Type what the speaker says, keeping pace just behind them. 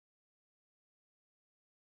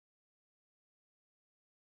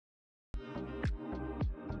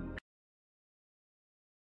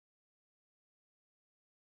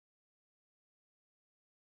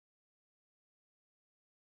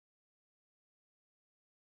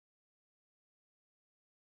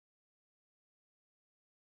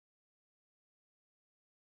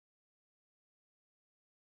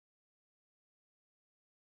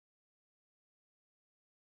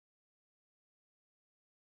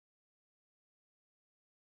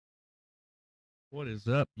What is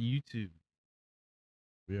up, YouTube?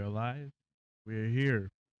 We are live. We are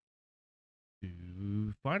here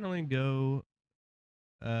to finally go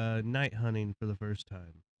night hunting for the first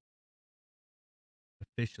time,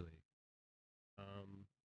 officially. Um,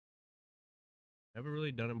 Never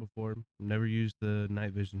really done it before. Never used the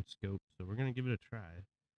night vision scope, so we're gonna give it a try.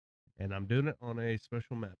 And I'm doing it on a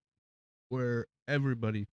special map where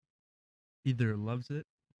everybody either loves it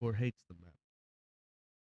or hates the map.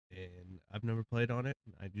 And I've never played on it.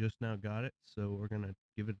 I just now got it, so we're gonna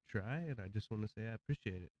give it a try. And I just want to say I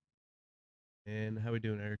appreciate it. And how we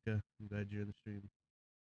doing, Erica? I'm glad you're in the stream.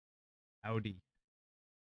 Howdy.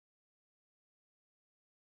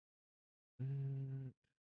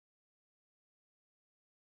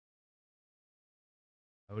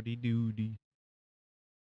 Howdy doody.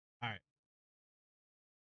 Alright.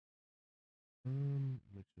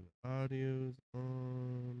 Make sure the audio's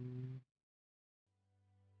on.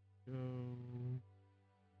 Go.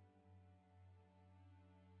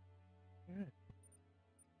 Alright.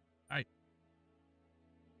 Alright.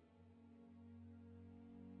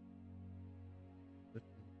 Alright.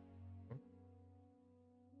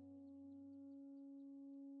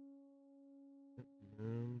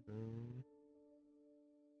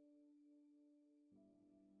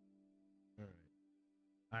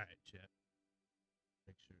 Alright, chat.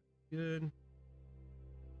 Make sure it's good.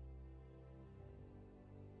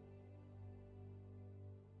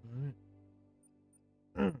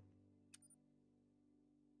 Alright.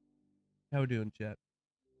 How we doing, chat?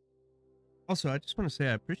 Also, I just want to say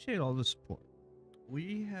I appreciate all the support.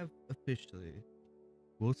 We have officially,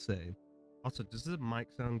 we'll say. Also, does the mic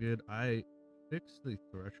sound good? I fixed the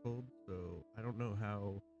threshold, so I don't know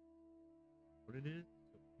what it is.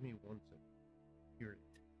 So give me 1 second. Hear it.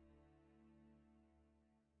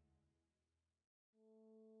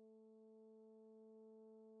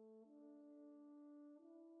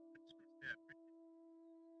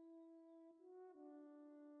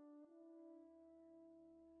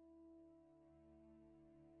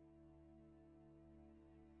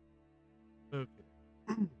 Okay.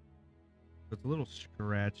 It's a little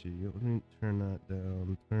scratchy. Let me turn that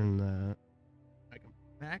down. Turn that. I can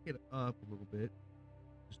back it up a little bit.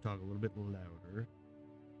 Just talk a little bit louder.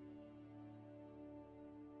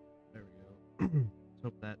 There we go.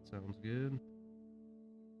 Hope that sounds good.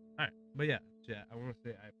 All right, but yeah, chat. I want to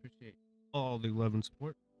say I appreciate all the love and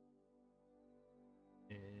support,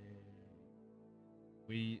 and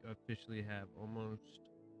we officially have almost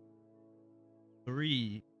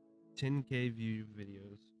 3 10K view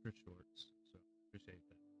videos for shorts. So appreciate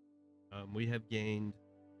that. We have gained.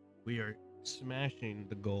 We are smashing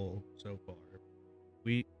the goal so far.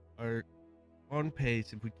 We are on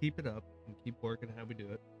pace. If we keep it up and keep working how we do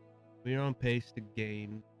it, we are on pace to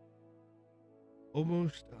gain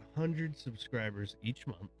almost 100 subscribers each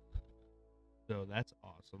month. So that's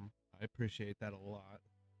awesome. I appreciate that a lot.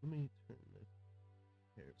 Let me turn this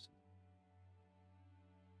here.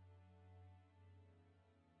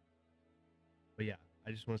 But yeah,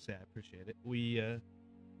 I just want to say I appreciate it. We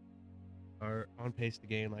are on pace to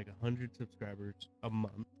gain like 100 subscribers a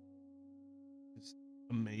month. It's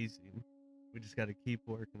amazing. We just got to keep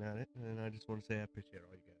working at it, and I just want to say I appreciate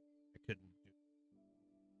all you guys. I couldn't do it.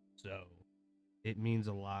 So it means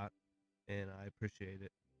a lot, and I appreciate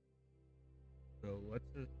it. So let's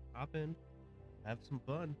just hop in, have some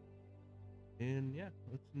fun, and yeah,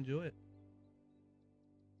 let's enjoy it.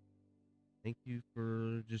 Thank you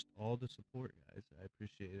for just all the support, guys. I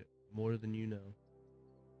appreciate it more than you know.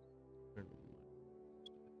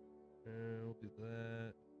 We'll do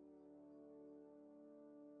that.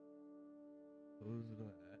 Close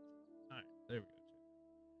that. Alright, there we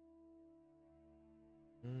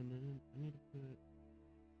go. I need to put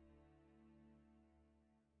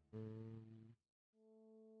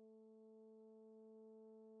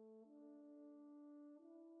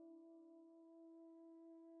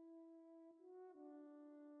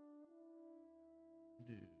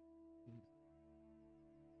dude.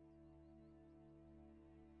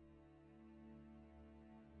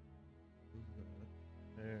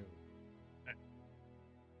 There we go. Right.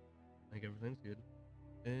 I think everything's good.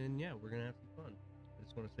 And yeah, we're gonna have some fun. I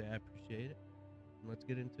just want to say I appreciate it. And let's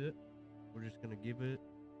get into it. We're just gonna give it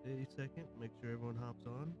a second, make sure everyone hops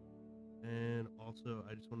on. And also,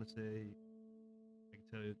 I just want to say, I can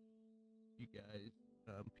tell you guys,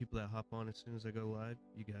 people that hop on as soon as I go live,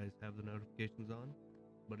 you guys have the notifications on.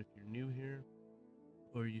 But if you're new here,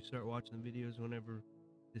 or you start watching the videos whenever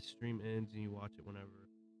this stream ends and you watch it whenever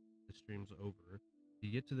the stream's over, if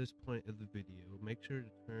you get to this point of the video, make sure to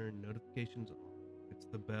turn notifications on. It's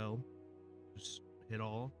the bell. Just hit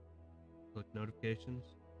all, click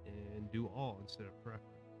notifications, and do all instead of preference.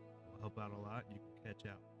 It'll help out a lot. You can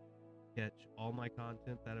catch all my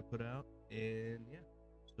content that I put out, and yeah.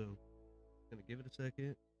 So gonna give it a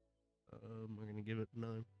second. We're gonna give it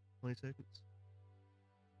another 20 seconds.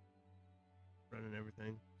 Running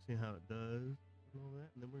everything, see how it does and all that,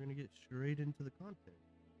 and then we're gonna get straight into the content.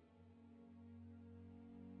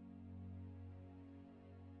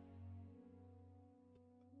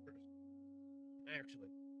 Actually,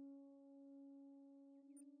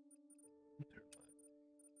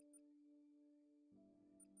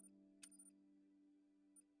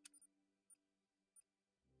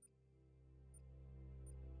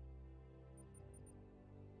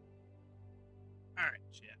 all right,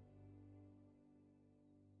 chat.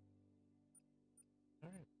 All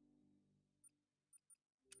right.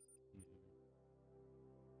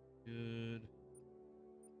 Good.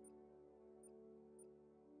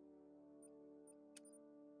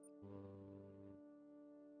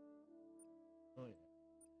 Oh yeah.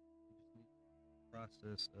 You just need the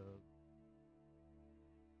process of.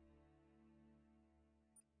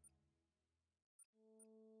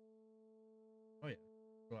 Oh yeah,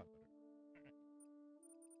 a lot better.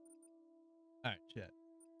 All right, chat.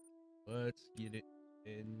 Let's get it,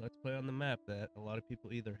 and let's play on the map that a lot of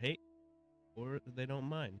people either hate or they don't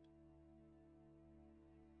mind.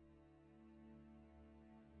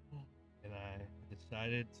 And I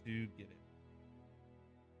decided to get it.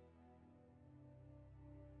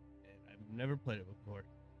 And I've never played it before.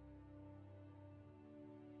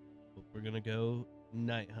 But we're gonna go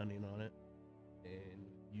night hunting on it and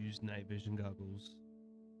use night vision goggles.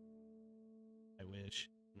 I wish.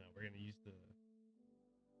 No, we're gonna use the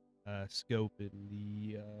scope and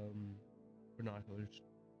the binoculars.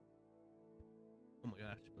 Oh my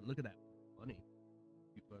gosh, but look at that. Funny.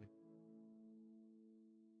 Too funny.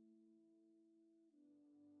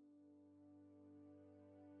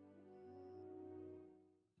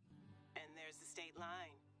 And there's the state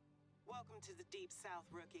line. Welcome to the Deep South,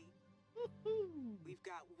 rookie. We've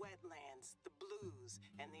got wetlands, the blues,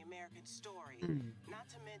 and the American story. Not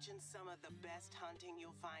to mention some of the best hunting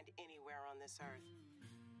you'll find anywhere on this earth.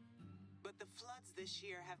 But the floods this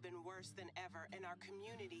year have been worse than ever, and our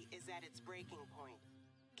community is at its breaking point.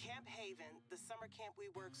 Camp Haven, the summer camp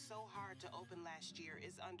we worked so hard to open last year,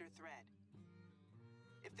 is under threat.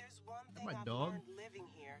 If there's one thing I've learned living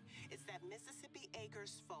here, it's that Mississippi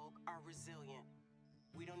Acres folk are resilient.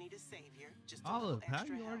 We don't need a savior, just a little extra how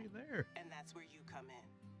are you already help, there? and that's where you come in.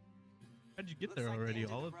 How'd you get Looks there like already,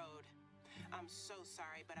 the end Olive? of the road. I'm so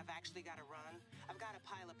sorry, but I've actually got to run. I've got a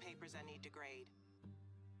pile of papers I need to grade.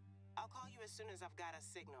 I'll call you as soon as I've got a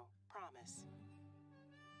signal. Promise.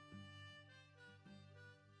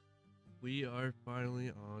 We are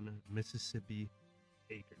finally on Mississippi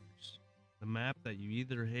Acres. The map that you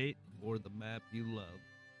either hate or the map you love.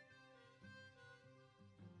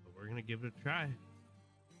 But we're gonna give it a try.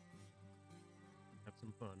 Have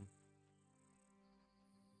some fun.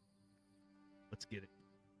 Let's get it.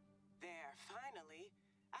 There, finally.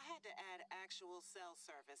 I had to add actual cell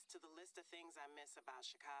service to the list of things I miss about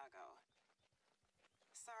Chicago.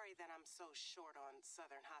 Sorry that I'm so short on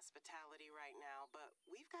Southern hospitality right now, but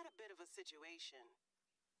we've got a bit of a situation.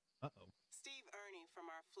 Uh-oh. Steve Ernie from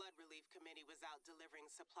our flood relief committee was out delivering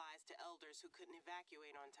supplies to elders who couldn't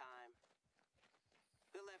evacuate on time.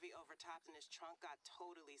 The levee overtopped and his trunk got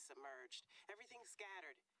totally submerged. Everything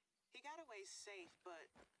scattered. He got away safe,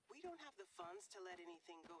 but we don't have the funds to let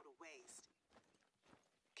anything go to waste.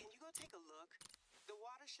 Can you go take a look? The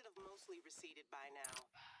water should have mostly receded by now.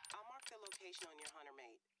 I'll mark the location on your hunter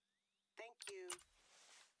mate. Thank you.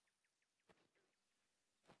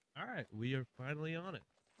 All right, we are finally on it.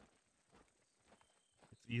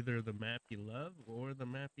 It's either the map you love or the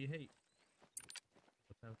map you hate.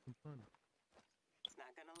 Let's have some fun.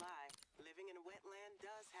 Not gonna lie, living in a wetland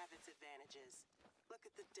does have its advantages. Look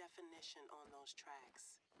at the definition on those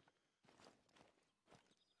tracks.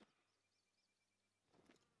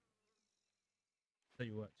 Tell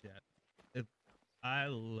you what, chat. I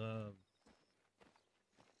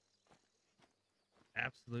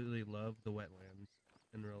absolutely love the wetlands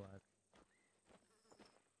in real life.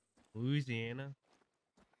 Louisiana.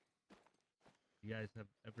 You guys have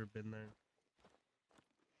ever been there?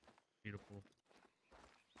 Beautiful.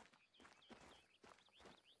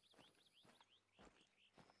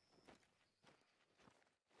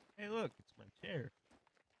 Hey, look, it's my chair.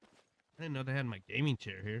 I didn't know they had my gaming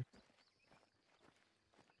chair here.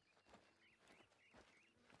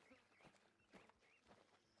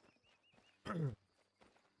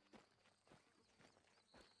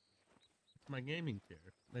 It's my gaming chair.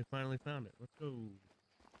 They finally found it. Let's go.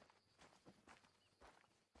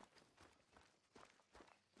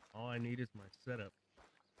 All I need is my setup.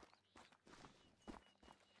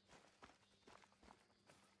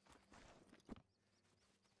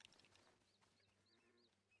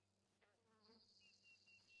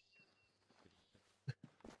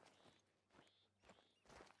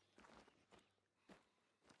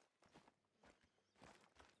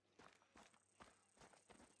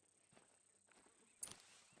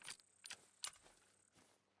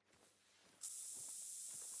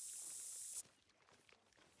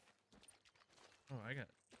 Oh, I got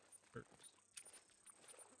perks.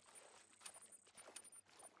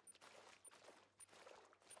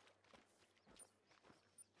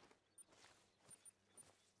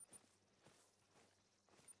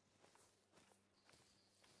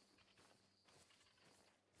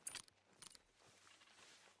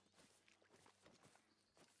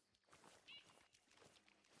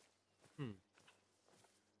 Hmm.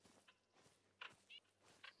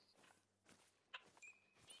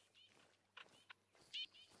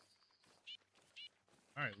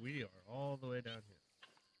 Alright, we are all the way down here.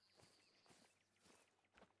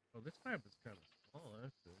 Oh, this map is kind of small,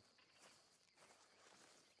 actually.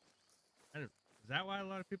 I don't. Is that why a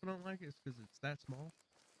lot of people don't like it? It's because it's that small?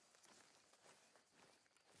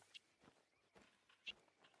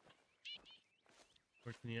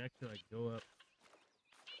 Or can you actually, like, go up?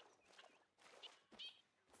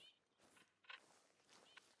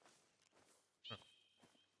 Huh.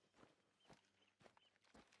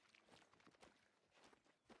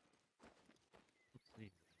 Let's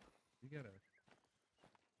see. We gotta...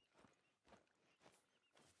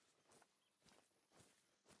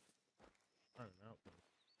 find an outpost.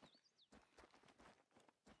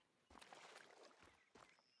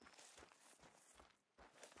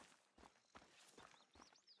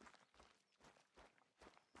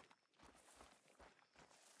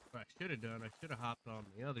 What I should have done, I should have hopped on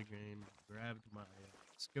the other game, grabbed my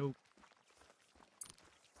scope.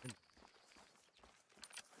 And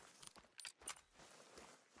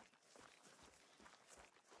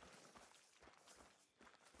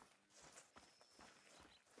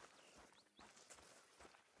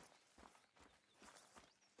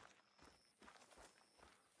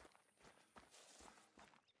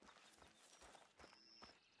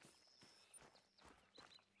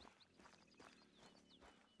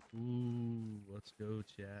ooh, let's go,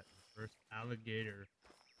 chat. First alligator.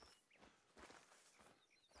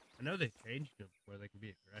 I know they changed them where they can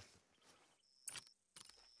be aggressive.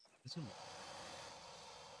 This one.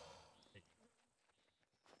 Hey.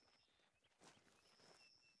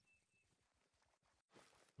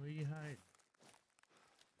 Where you hiding?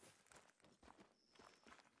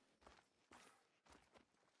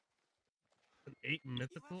 An 8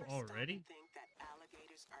 mythical already? Think that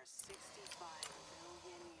alligators are 65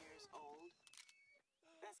 million years old?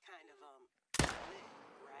 That's kind of lit,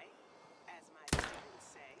 right? As my students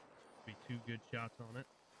say. Be 2 good shots on it.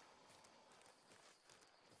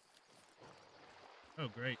 Oh,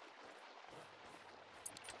 great.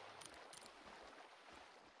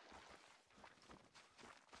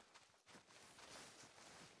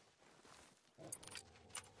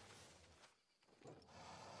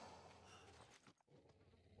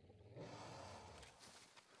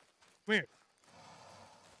 Where?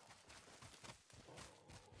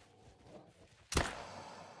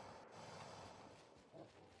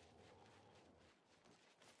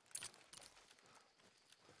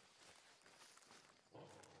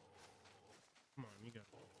 Come on, you got it.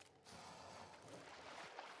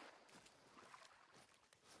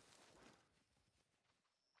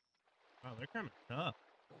 Wow, they're kind of tough.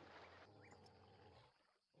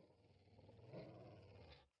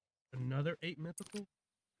 Another 8 mythical?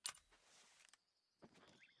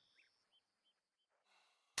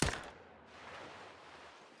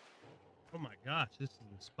 Oh my gosh, this is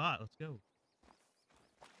the spot. Let's go.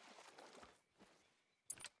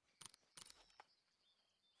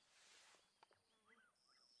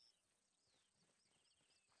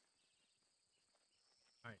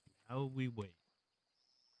 Alright, now we wait.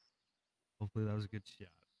 Hopefully that was a good shot.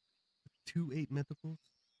 2 8 mythicals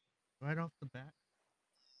right off the bat.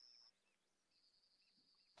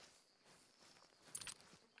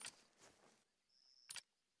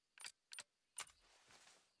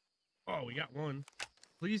 Oh, we got one.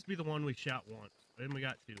 Please be the one we shot once. Then we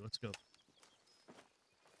got 2. Let's go.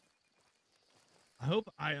 I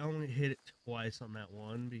hope I only hit it twice on that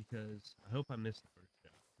one because I hope I missed the first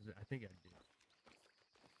shot. 'Cause I think I did.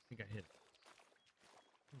 I think I hit it.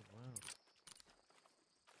 Oh, wow.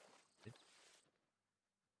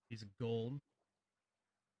 He's a gold.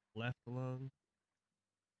 Left lung.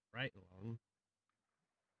 Right lung.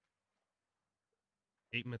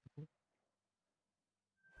 8 mythical.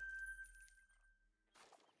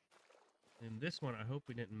 And this one, I hope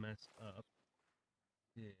we didn't mess up.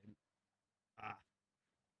 Yeah.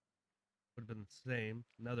 Would have been the same.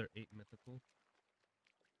 Another 8 mythical.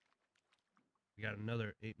 We got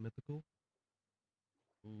another 8 mythical.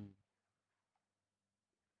 Ooh.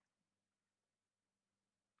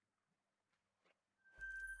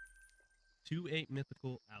 2 8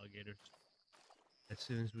 mythical alligators. As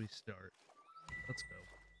soon as we start. Let's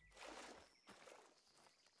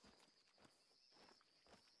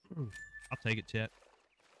go. I'll take it, chat.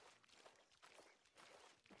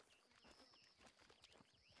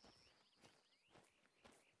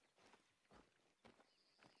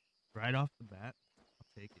 Right off the bat, I'll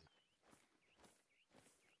take it.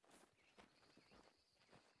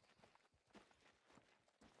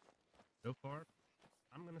 So far,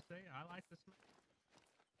 I'm going to say I like this map.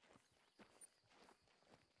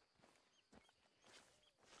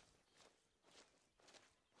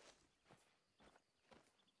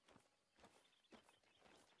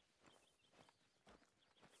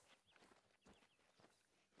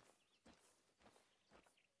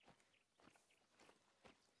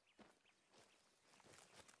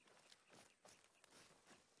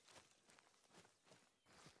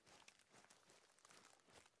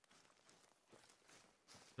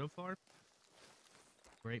 So far,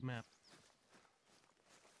 great map.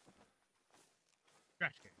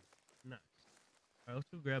 Trash can. Nice. Alright, let's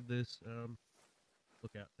go grab this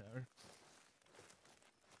lookout tower.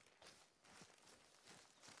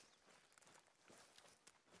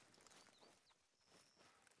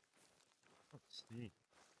 Let's see.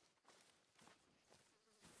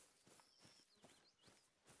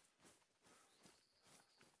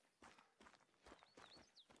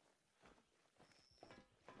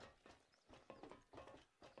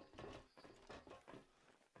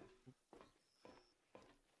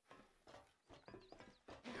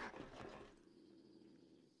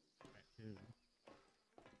 Raccoon.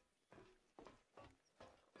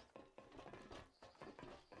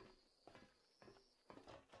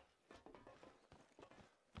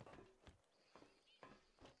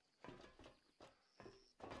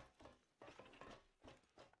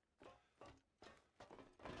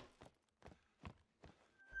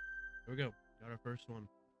 Here we go. Got our first one.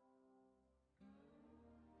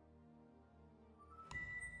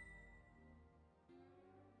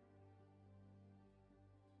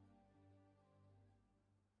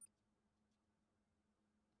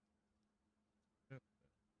 Yep.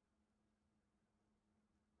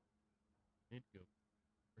 Need to go.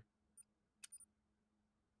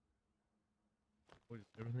 Boy,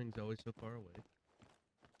 everything's always so far away.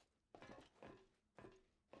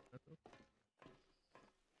 That's okay.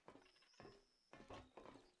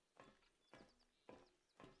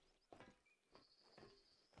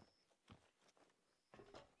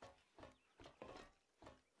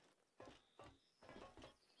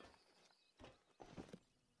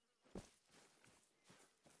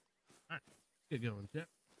 Alright, get going, Jeff.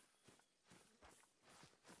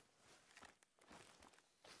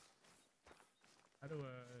 How do I...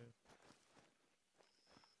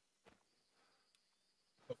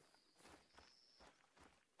 Oh.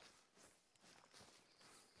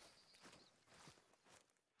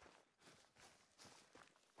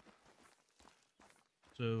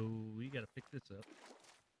 So, we gotta pick this up.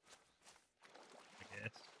 I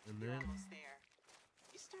guess. And You're then... almost there.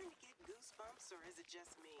 You starting to get goosebumps, or is it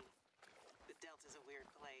just me? The Delta's a weird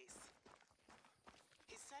place.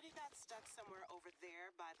 He said he got stuck somewhere over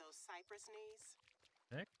there by those cypress knees.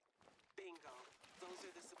 Heck? Bingo. Those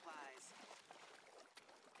are the supplies.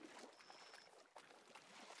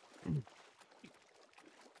 You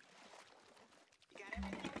got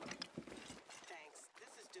everything? Thanks.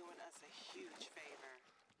 This is doing us a huge favor.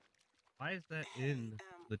 Why is that Hey, in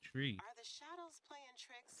the tree? Are the shadows playing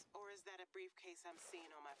tricks, or is that a briefcase I'm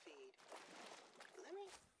seeing on my feed?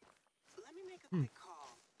 Let me make a quick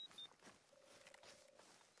call.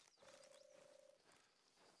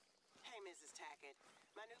 Hey, Mrs. Tackett.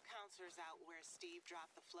 My new counselor's out where Steve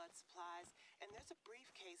dropped the flood supplies, and there's a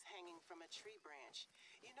briefcase hanging from a tree branch.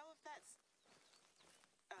 You know if that's...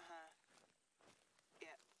 Uh-huh.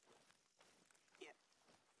 Yep. Yep.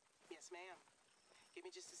 Yes, ma'am. Give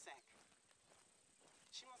me just a sec.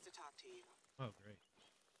 She wants to talk to you. Oh, great.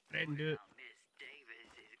 I didn't do it. Well, Miss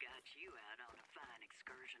Davis has got you out on a fine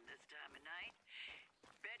excursion this time of night.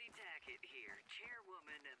 Betty Tackett here,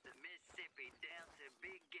 chairwoman of the Mississippi Delta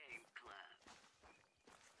Big Game Club.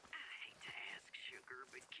 I hate to ask, Sugar,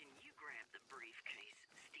 but can you grab the briefcase?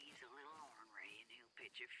 Steve's a little ornery, and he'll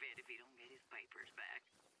pitch a fit if he don't get his papers back.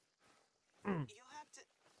 You'll have to...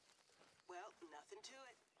 Well, nothing to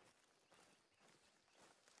it.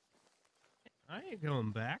 I ain't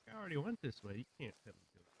going back. I already went this way. You can't tell me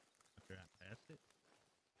to go after I passed it.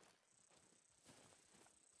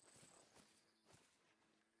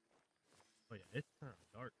 Oh yeah, it's kind of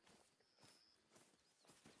dark.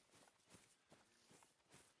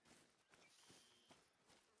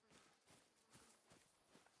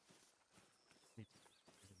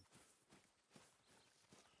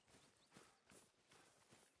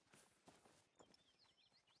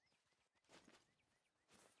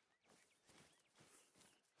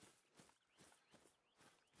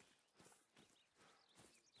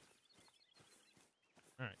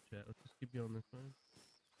 Alright, chat, let's just keep going this way.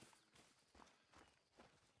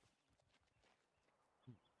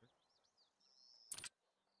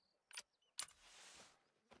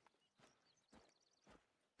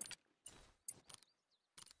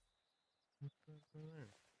 What's that over there?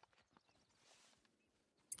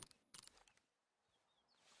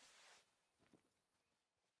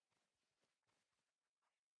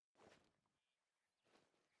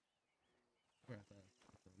 Where I thought I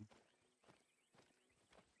saw something.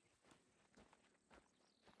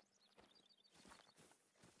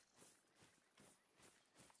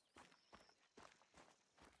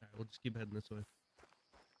 Alright, we'll just keep heading this way.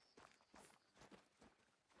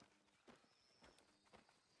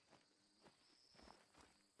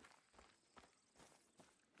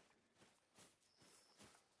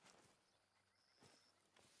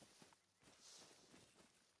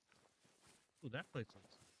 Ooh, that place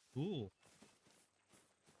looks cool.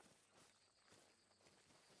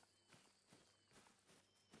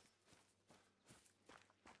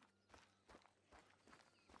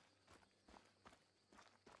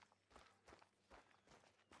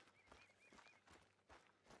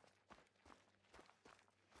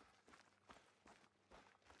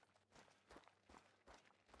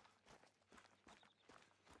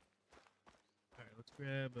 Alright, let's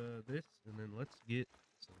grab this, and then let's get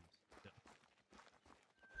some stuff.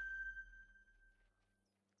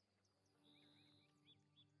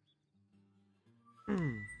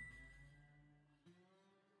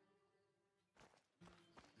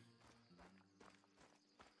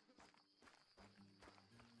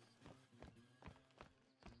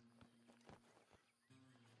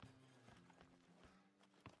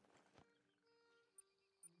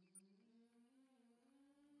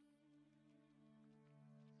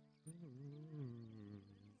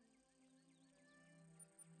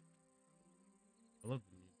 I love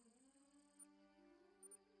the music.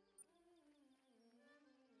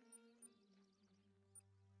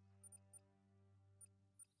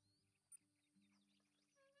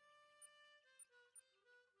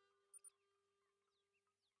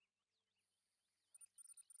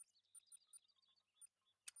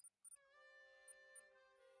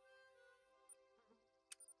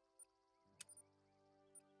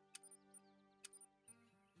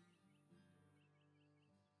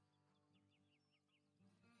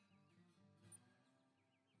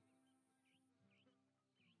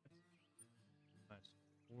 Class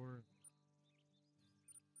 4.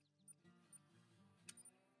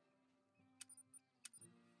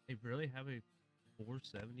 They really have a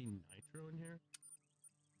 470 nitro in here?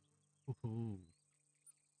 Ooh.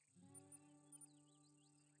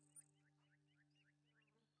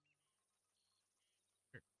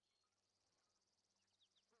 Here.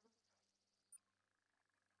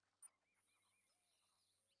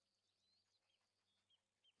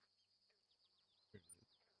 Here it is.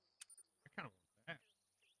 I kind of want that.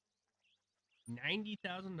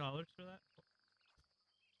 $90,000 for that?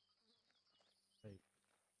 Wait.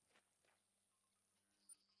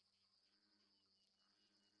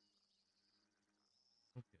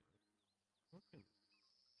 Okay. Okay.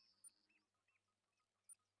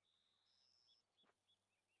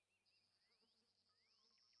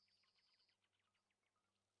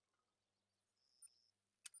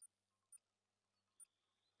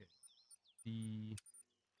 Okay. The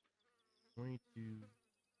 22.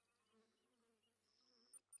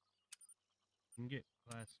 You can get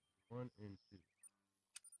class 1 and 2.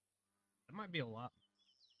 That might be a lot.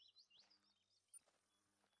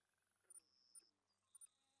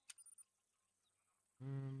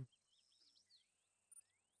 Um.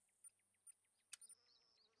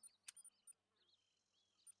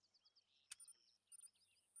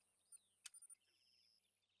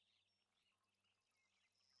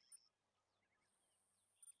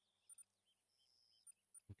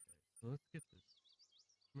 Okay. So let's get this.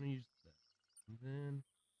 I'm gonna use that. And then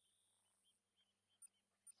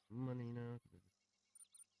money now.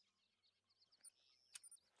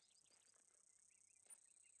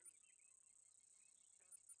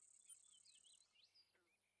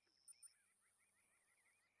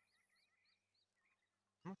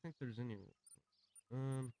 don't think there's any.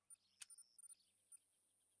 Um.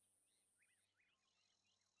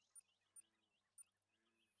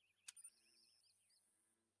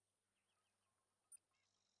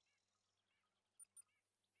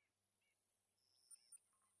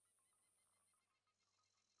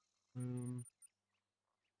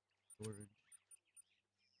 Storage.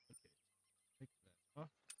 Okay. Take that off.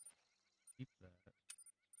 Keep that.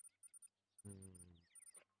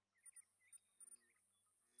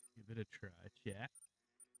 Give it a try, chat.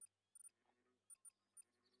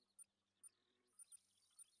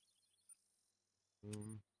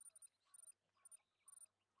 Boom.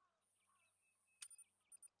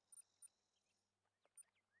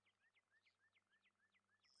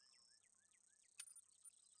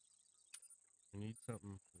 I need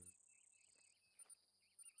something for.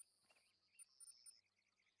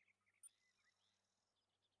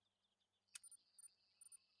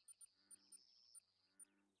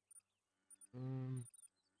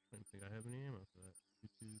 I don't think I have any ammo for that. 2,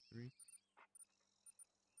 2, 3.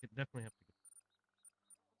 It definitely have to go.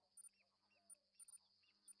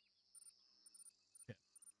 Yeah.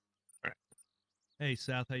 All right. Hey,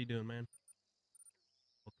 South, how you doing, man?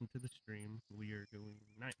 Welcome to the stream. We are going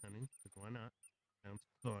night hunting, because why not? Sounds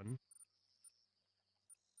fun.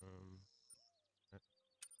 That,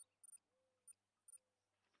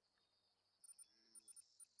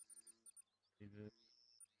 is it.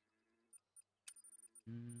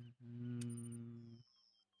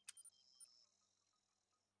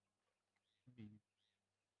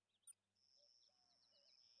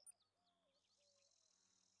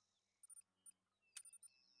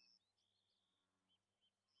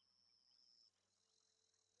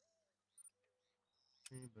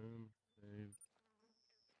 Be boom, save,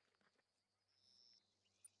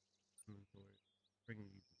 inventory, bring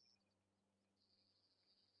these.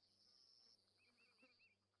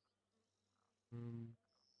 Um,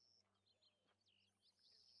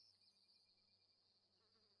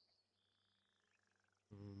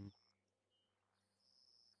 um,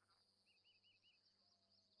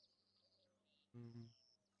 um.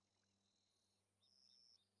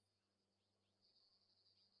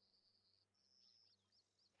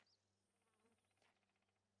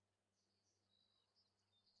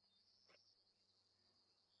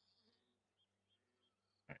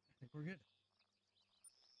 All right, I think we're good.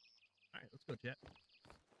 All right, let's go, chat.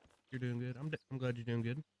 You're doing good. I'm glad you're doing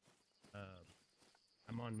good.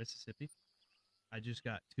 I'm on Mississippi. I just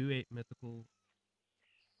got 2-8 mythical.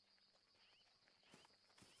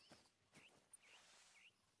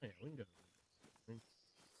 Oh, yeah, we can go.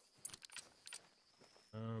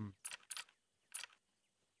 Um,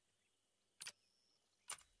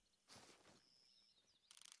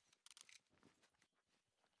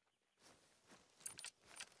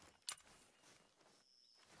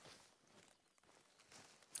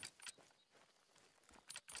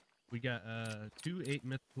 we got 2-8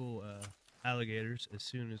 mythical alligators as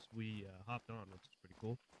soon as we hopped on, which is pretty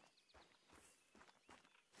cool.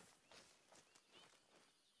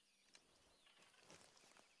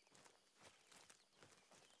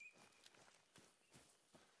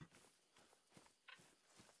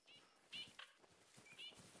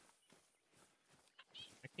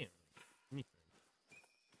 I can't remember anything.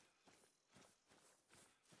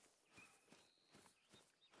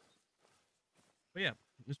 But yeah,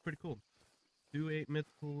 it was pretty cool. 2-8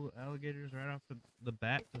 mythical alligators right off the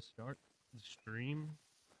bat to start the stream.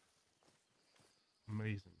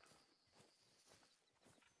 Amazing.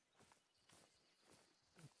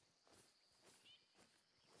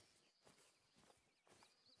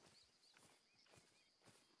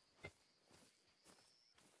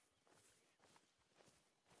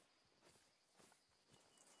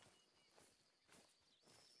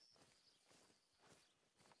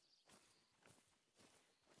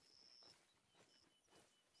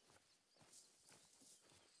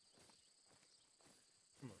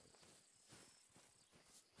 Come on.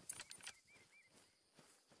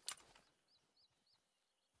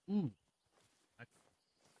 Ooh.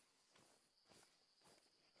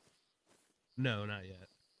 No, not yet.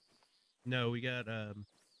 No, we got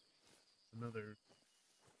another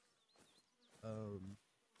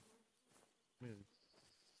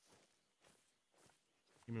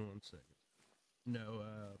give me 1 second. No,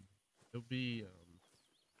 it'll be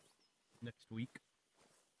next week.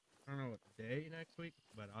 I don't know what day next week,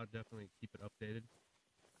 but I'll definitely keep it updated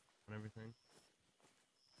on everything.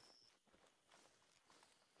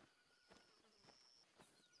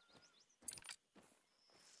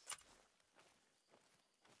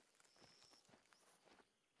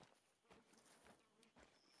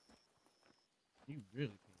 You really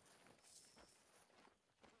can.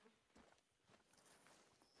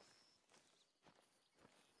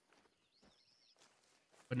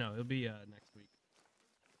 But no, it'll be next week.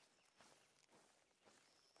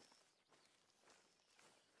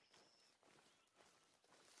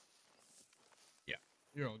 Yeah,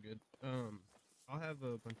 you're all good. I'll have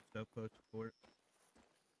a bunch of stuff posted for it.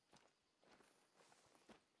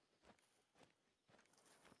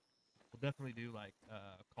 We'll definitely do like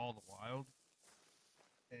Call the Wild,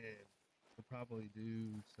 and we'll probably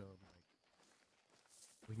do some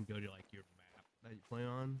like we can go to like your map that you play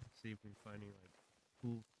on, see if we can find any like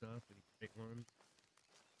cool stuff and great ones.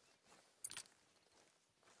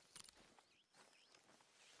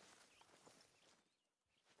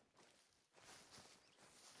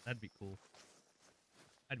 That'd be cool.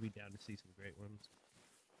 I'd be down to see some great ones.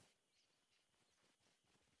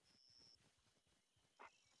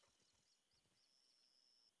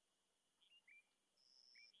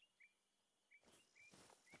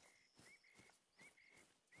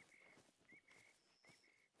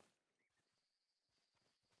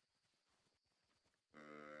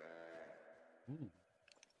 Ooh.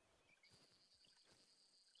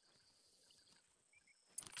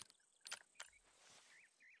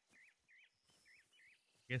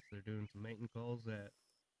 I guess they're doing some mating calls at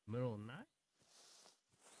middle of the night.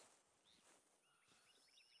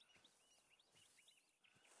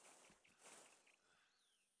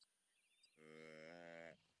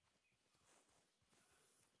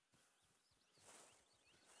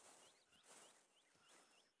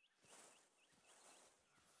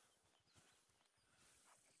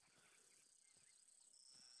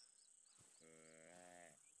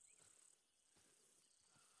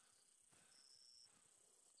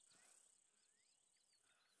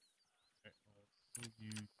 Alright,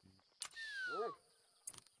 you to...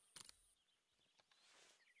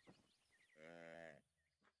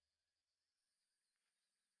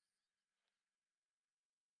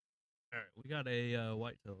 Alright, we got a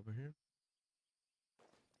whitetail over here.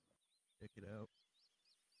 Check it out.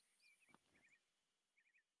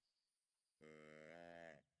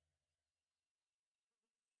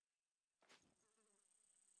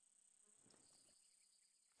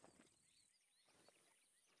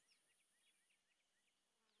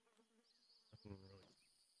 Nothing really.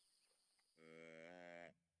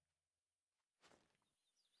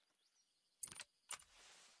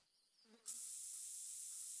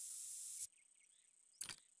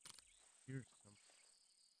 Here's something.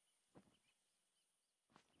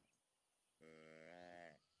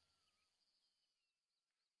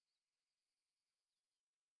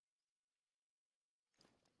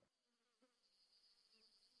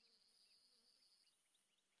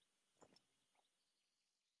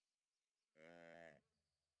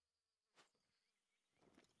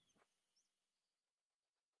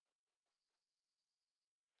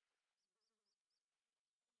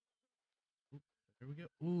 Oop, there we go.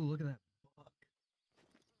 Ooh, look at that buck.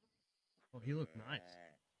 Oh, he looked nice.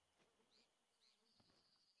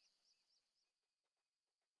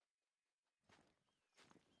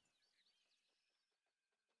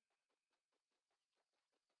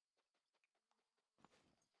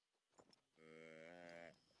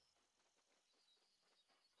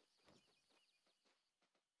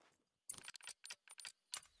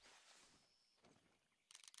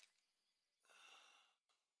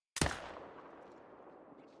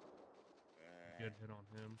 Good hit on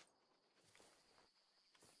him.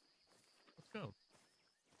 Let's go.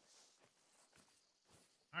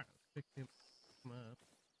 Alright, let's pick him up.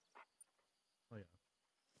 Oh yeah.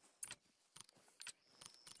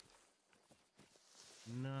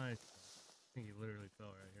 Nice. I think he literally fell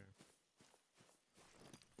right here.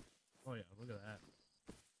 Oh yeah, look at that.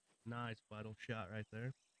 Nice vital shot right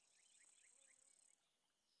there.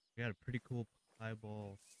 We had a pretty cool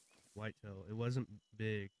eyeball whitetail. It wasn't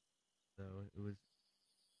big though. It was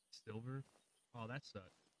silver. Oh, that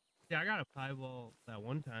sucked. Yeah, I got a pieball that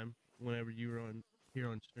one time whenever you were on here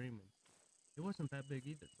on stream. And it wasn't that big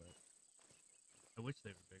either, but I wish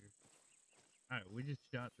they were bigger. Alright, we just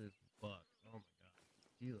shot this buck. Oh my god.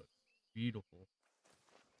 He looks beautiful.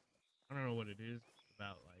 I don't know what it is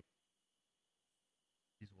about like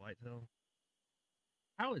these whitetail.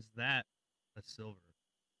 How is that a silver?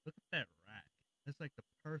 Look at that rack. That's like the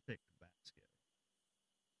perfect basket.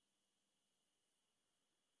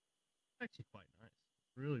 It's actually quite nice.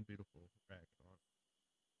 Really beautiful rack on.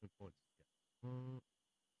 Good points. Yeah.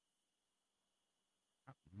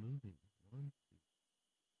 Stop moving. 1, 2,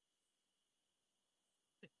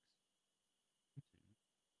 6. 1, 2.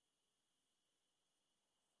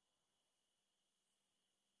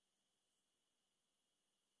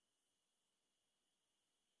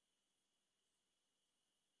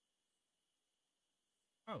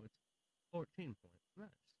 Oh, it's 14 points. Nice.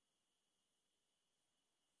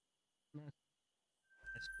 Nice.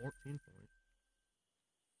 That's 14 points.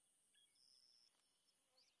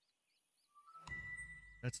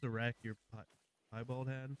 That's the rack your piebald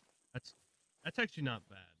had. That's actually not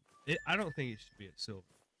bad. I don't think it should be at silver,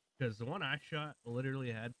 because the one I shot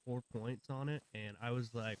literally had 4 points on it, and I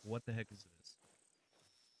was like, "What the heck is this?"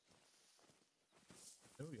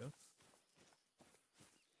 There we go.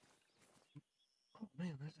 Oh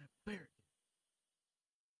man, there's that bear.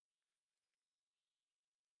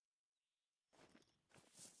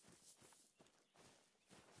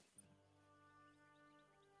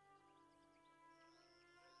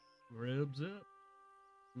 Ribs up.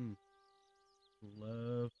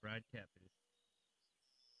 Love fried catfish.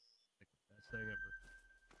 Like the best thing ever.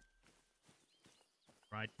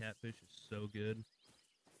 Fried catfish is so good.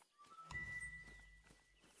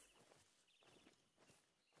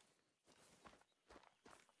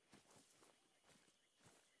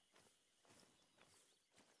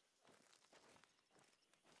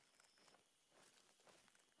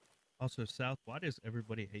 Also, South, why does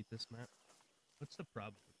everybody hate this map? What's the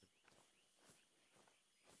problem with it?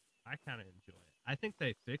 I kind of enjoy it. I think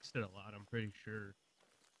they fixed it a lot, I'm pretty sure.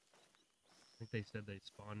 I think they said they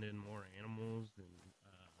spawned in more animals and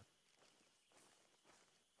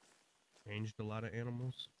changed a lot of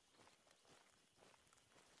animals.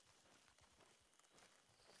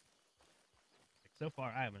 Like, so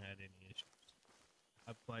far, I haven't had any issues.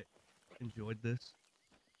 I've quite enjoyed this.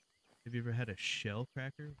 Have you ever had a shell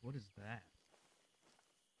cracker? What is that?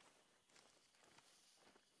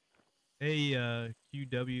 Hey,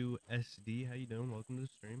 QWSD, how you doing? Welcome to the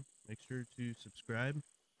stream. Make sure to subscribe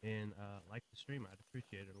and like the stream. I'd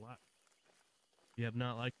appreciate it a lot. If you have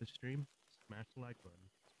not liked the stream, smash the like button.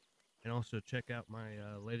 And also check out my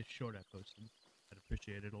latest short I posted. I'd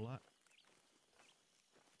appreciate it a lot.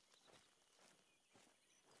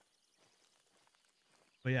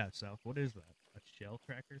 But yeah, South, what is that? A shell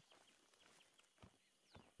cracker?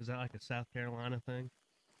 Is that like a South Carolina thing?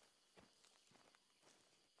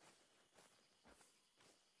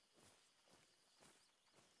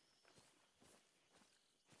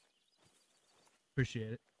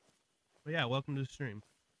 Appreciate it. But yeah, welcome to the stream.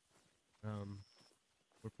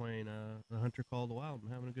 We're playing The Hunter Call of the Wild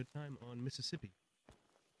and having a good time on Mississippi.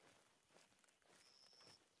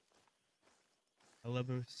 I love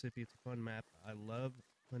Mississippi. It's a fun map. I love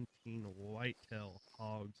hunting whitetail,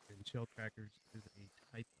 hogs, and shell crackers is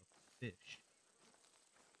a type of fish.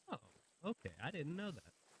 Oh, okay. I didn't know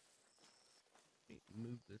that. Let me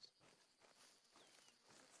move this.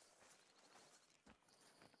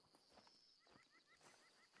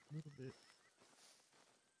 A little bit.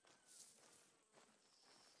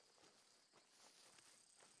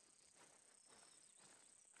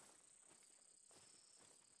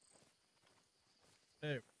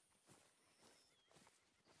 There.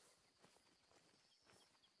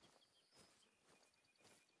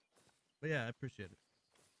 But yeah, I appreciate it.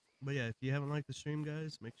 But yeah, if you haven't liked the stream,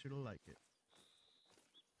 guys, make sure to like it.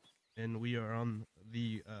 And we are on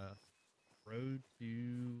the road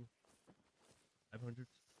to 500 subscribers.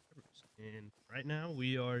 And right now,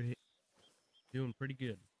 we are doing pretty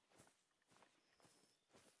good.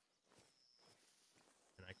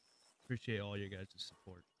 And I appreciate all your guys'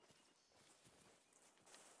 support.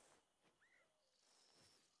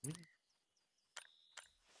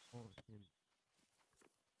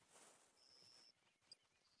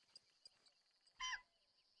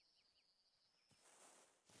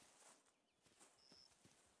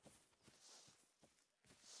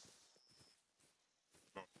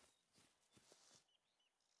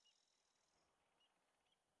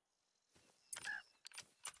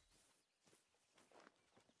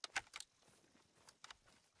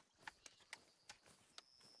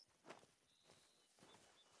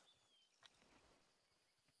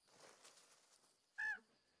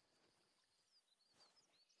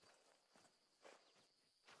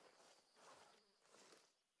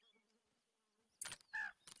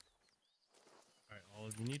 Alright,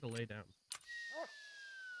 Olive, you need to lay down.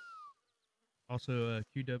 Also,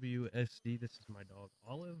 QWSD, this is my dog,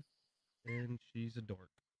 Olive, and she's a dork.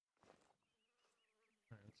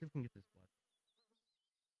 Alright, let's see if we can get this blood.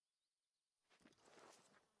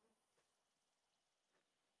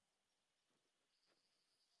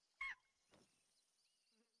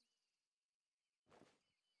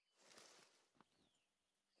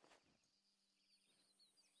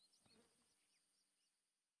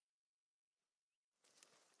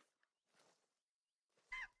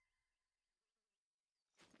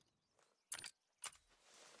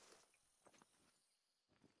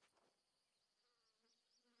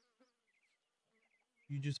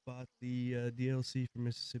 You just bought the DLC for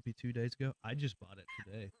Mississippi 2 days ago? I just bought it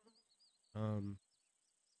today.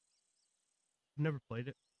 Never played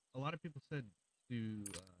it. A lot of people said to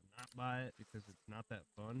not buy it because it's not that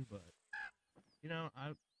fun, but you know,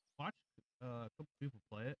 I watched a couple people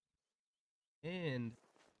play it, and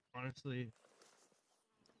honestly,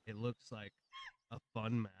 it looks like a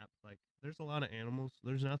fun map. Like, there's a lot of animals.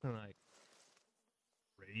 There's nothing like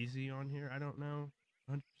crazy on here. I don't know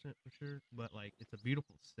 100% for sure, but like, it's a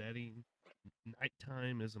beautiful setting.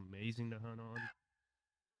 Nighttime is amazing to hunt on.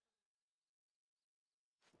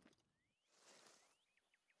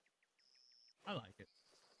 I like it.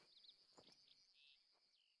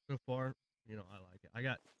 So far, you know, I like it. I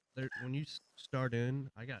got there when you start in.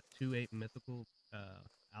 I got 2 8 mythical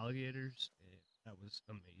alligators, and that was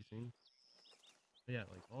amazing. But yeah,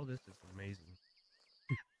 like all this is amazing.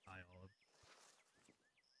 Hi, Olive.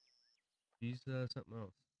 These something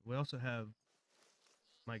else. We also have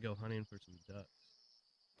might go hunting for some ducks.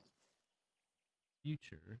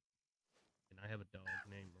 Future, and I have a dog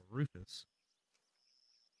named Rufus.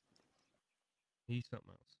 He's something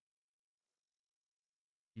else.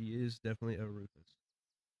 He is definitely a Rufus.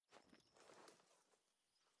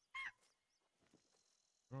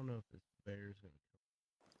 I don't know if this bear's gonna come.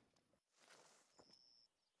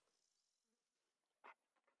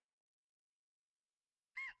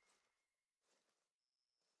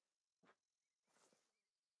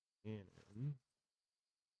 In.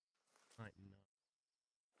 Might not.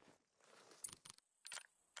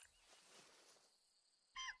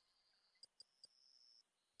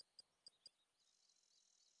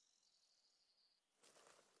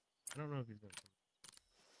 I don't know if he's gonna come.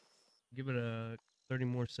 Give it a 30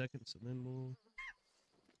 more seconds, and then we'll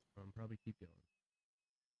probably keep going.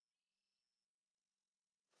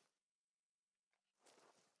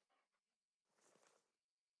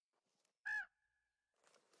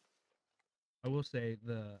 I will say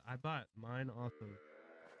I bought mine off of.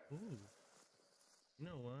 Ooh, you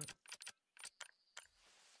know what?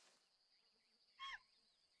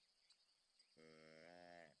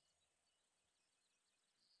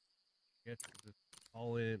 I guess it's just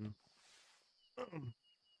all in.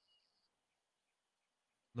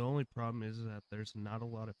 The only problem is that there's not a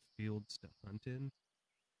lot of fields to hunt in.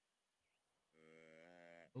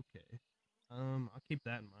 Okay. I'll keep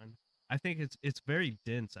that in mind. I think it's very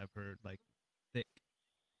dense, I've heard, like thick.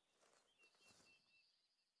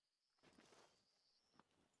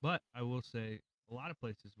 But I will say a lot of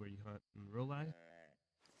places where you hunt in real life,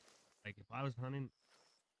 like if I was hunting,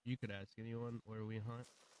 you could ask anyone where we hunt.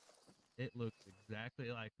 It looks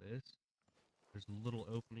exactly like this. There's a little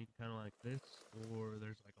opening kind of like this, or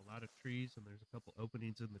there's like a lot of trees and there's a couple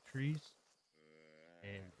openings in the trees,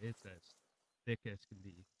 and it's as thick as can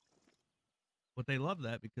be. But they love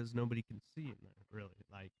that because nobody can see in there, really.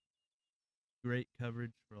 Like, great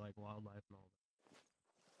coverage for like wildlife and all that.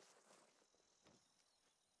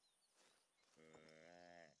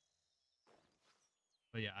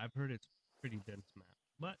 But yeah, I've heard it's pretty dense map,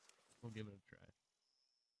 but we'll give it a try.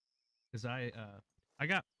 Cause I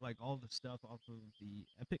got like all the stuff off of the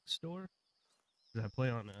Epic store. Cause I play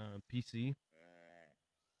on PC,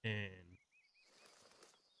 and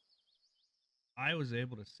I was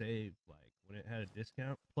able to save like when it had a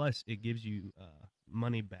discount. Plus, it gives you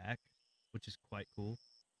money back, which is quite cool.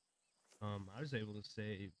 I was able to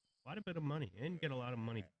save quite a bit of money and get a lot of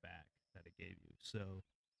money back that it gave you. So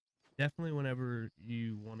definitely, whenever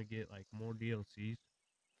you want to get like more DLCs,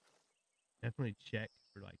 definitely check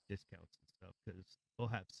for like discounts and stuff because they'll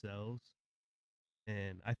have sales.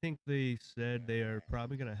 And I think they said they are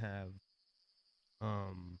probably gonna have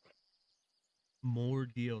um more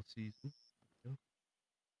DLCs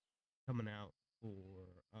coming out for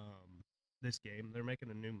this game. They're making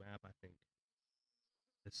a new map, I think,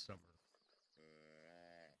 this summer.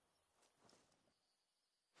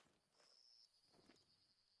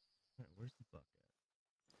 All right, where's the buck at?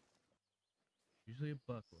 Usually a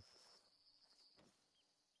buck with.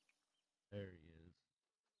 There he is.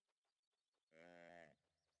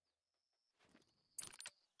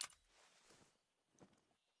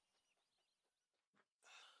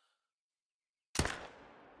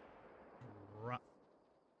 Drop.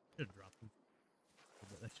 Should have dropped him.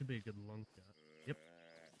 But that should be a good lung shot. Yep.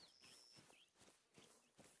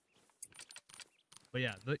 But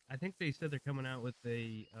yeah, I think they said they're coming out with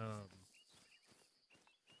a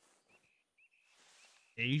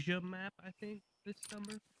Asia map, I think, this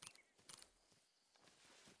summer.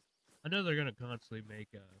 I know they're gonna constantly make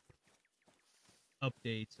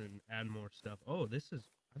updates and add more stuff. Oh,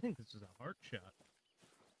 I think this is a heart shot.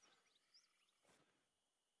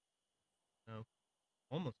 No,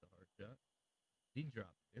 almost a heart shot. He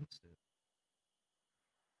dropped instant.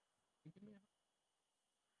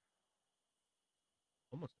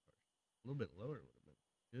 little bit lower would have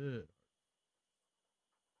been good.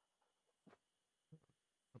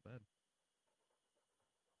 Not bad.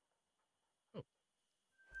 Oh.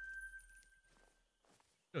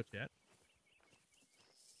 Go, chat.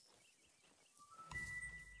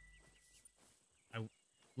 I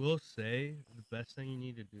will say the best thing you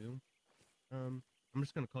need to do, I'm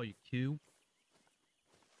just going to call you Q.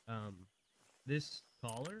 This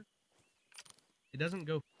collar, it doesn't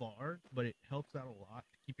go far, but it helps out a lot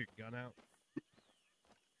to keep your gun out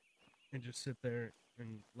and just sit there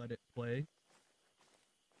and let it play,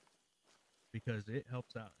 because it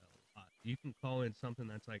helps out a lot. You can call in something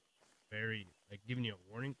that's like very, like giving you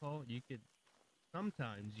a warning call. You could,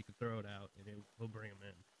 sometimes you could throw it out and it will bring them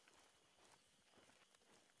in.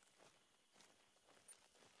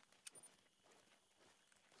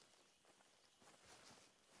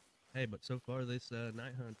 Hey, but so far this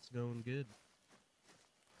night hunt's going good.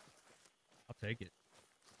 I'll take it.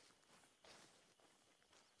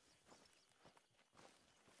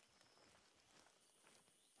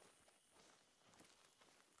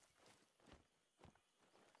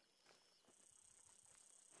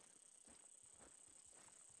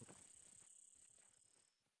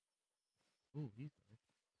 Ooh, he's nice.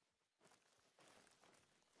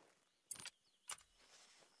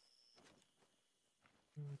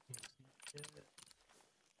 Oh, I can't see yet.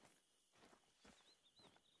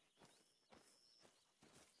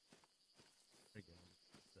 There you go.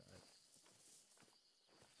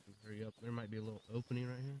 Hurry up. There might be a little opening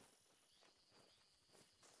right here.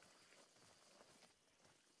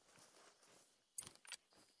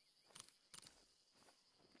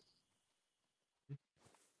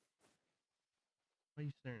 Why are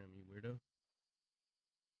you staring at me, weirdo?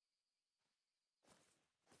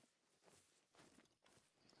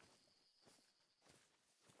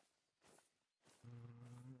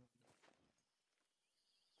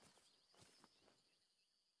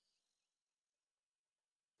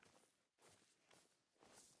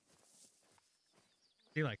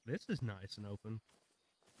 See, like, this is nice and open.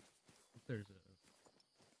 If there's a...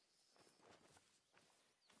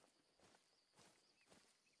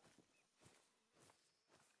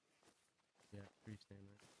 Yeah, tree stand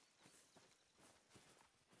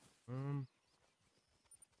there. We'll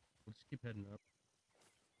just keep heading up.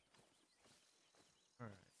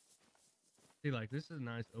 Alright. See, like, this is a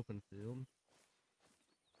nice open field.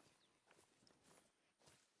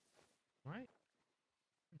 Right?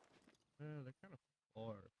 They're kind of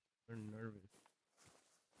far. They're nervous.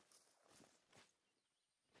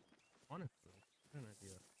 Honestly, I have an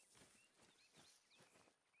idea.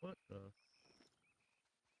 What the?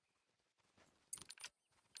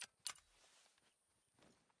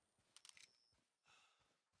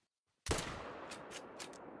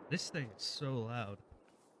 This thing is so loud.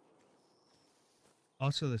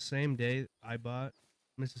 Also, the same day I bought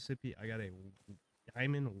Mississippi, I got a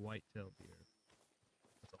diamond whitetail deer.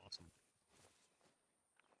 That's awesome.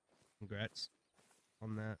 Congrats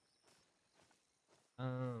on that.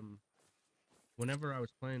 Whenever I was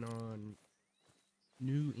playing on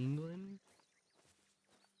New England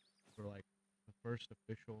for like the first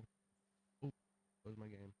official, oh, close my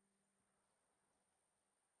game.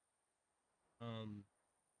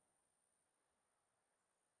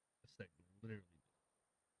 This thing literally just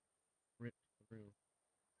ripped through.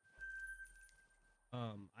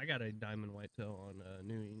 I got a diamond whitetail on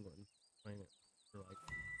New England, playing it for like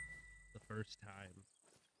the first time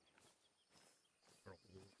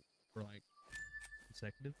for like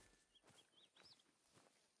consecutive.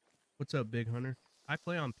 What's up, Big Hunter? I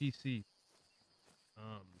play on PC.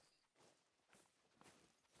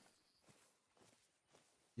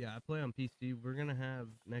 Yeah, I play on PC. We're gonna have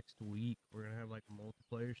next week. We're gonna have like a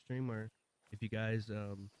multiplayer stream where if you guys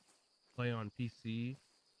play on PC,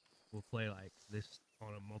 we'll play like this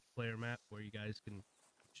on a multiplayer map where you guys can,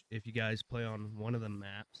 if you guys play on one of the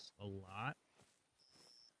maps a lot,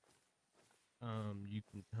 you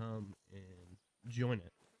can come and join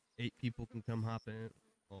it. 8 people can come hop in.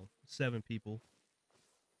 Well, 7 people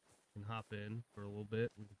can hop in for a little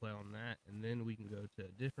bit. We can play on that, and then we can go to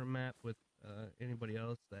a different map with anybody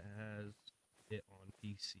else that has it on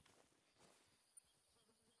PC.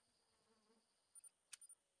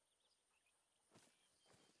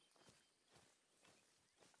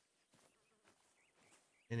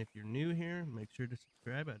 And if you're new here, make sure to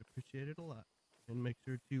subscribe. I'd appreciate it a lot. And make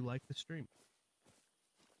sure to like the stream.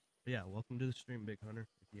 But yeah, welcome to the stream, Big Hunter,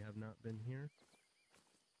 if you have not been here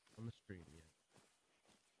on the stream yet.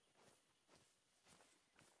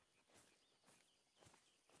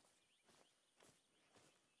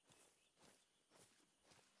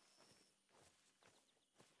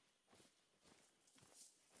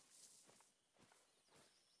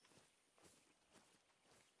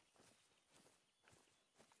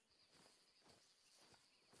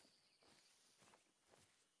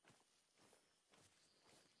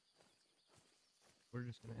 we're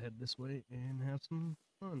just gonna head this way and have some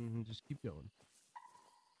fun and just keep going.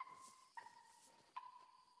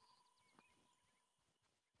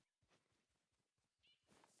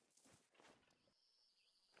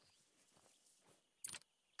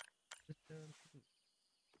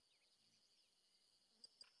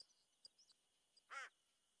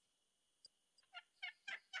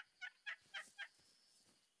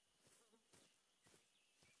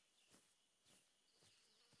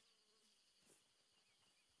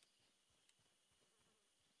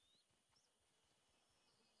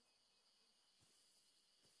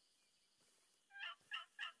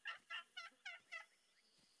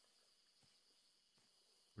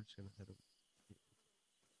 We're just gonna head over here.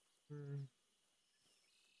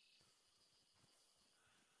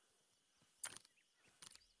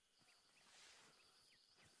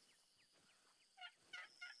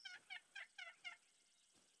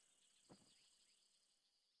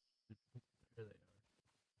 There they are.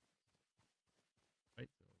 Right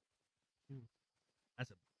there. That's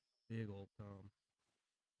a big old Tom.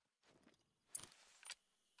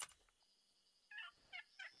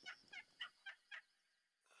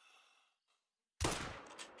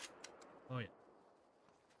 Oh yeah.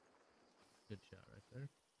 Good shot right there.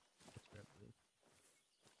 Let's grab this.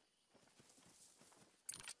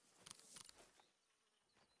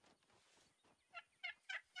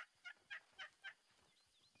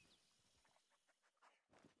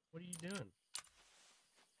 What are you doing?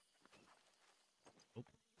 Oh.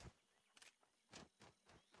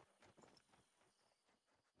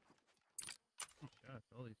 Good shots,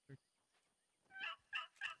 all these tricks.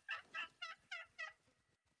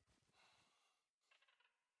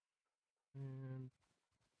 And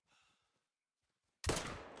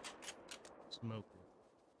smoked it.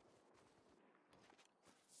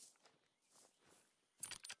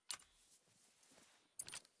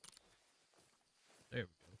 There we go.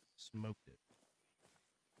 Smoked it.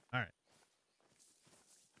 Alright.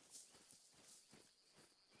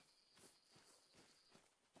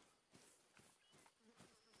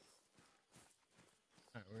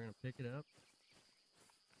 Alright, we're gonna pick it up.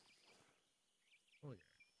 Oh yeah.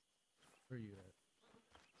 Where are you at?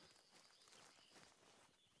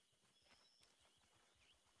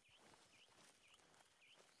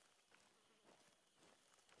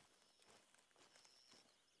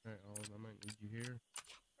 Alright, Olive, I might need you here.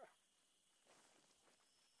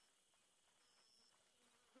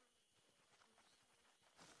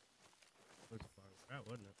 Was far out,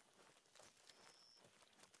 wasn't it?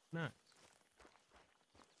 Nice.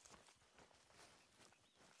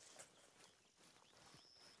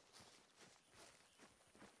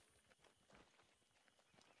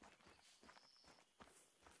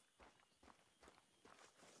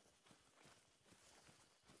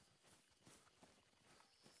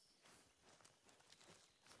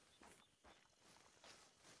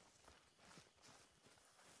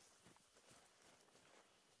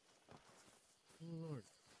 Lord.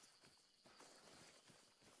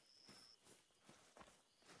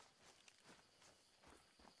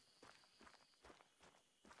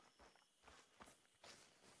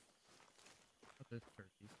 Not this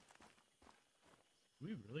turkey. Do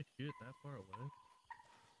we really shoot it that far away?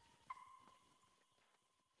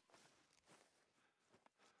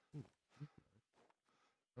 Ooh, that's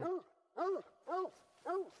nice.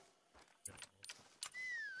 Oh.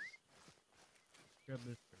 Grab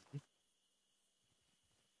this turkey.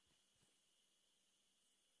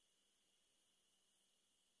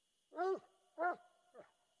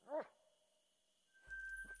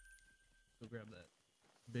 Go grab that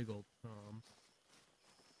big old Tom.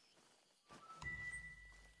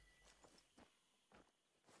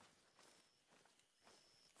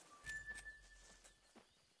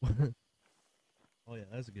 Oh yeah,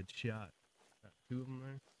 that's a good shot. Got two of them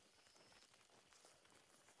there.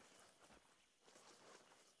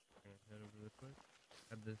 Gonna head over this way.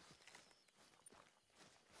 Have this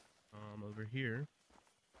over here.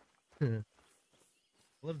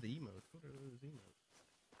 Love the emotes. What are those emotes?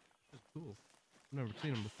 This is cool. I've never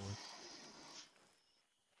seen them before.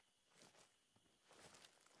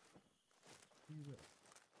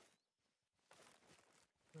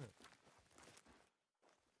 Huh.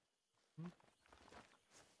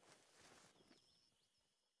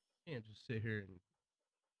 Can't just sit here and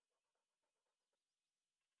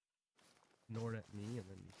snort at me and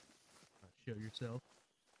then not show yourself.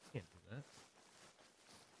 Can't do that.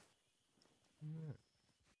 Yeah.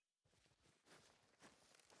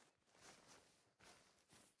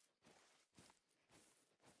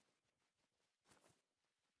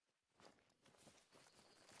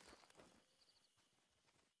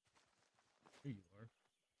 Here you are.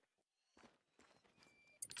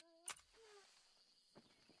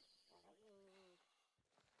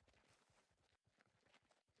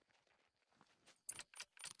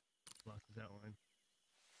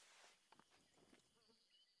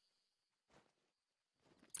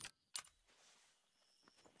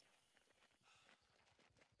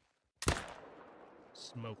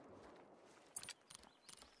 smoke them.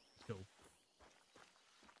 Let's go.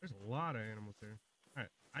 There's a lot of animals there.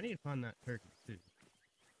 Alright, I need to find that turkey too.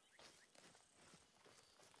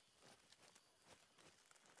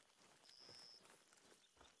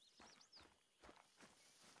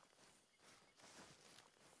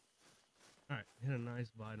 Alright, hit a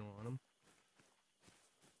nice vinyl on him.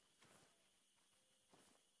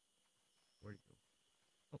 Where'd he go?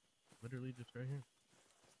 Oh, literally just right here.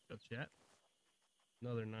 Go chat.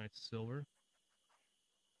 Another nice silver.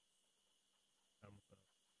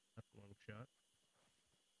 That's a long shot.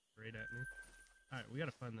 Right at me. Alright, we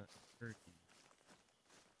gotta find that turkey.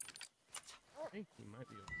 I think he might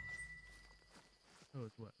be over. Oh,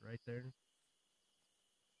 it's what, right there?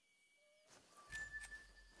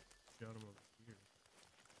 Got him over here.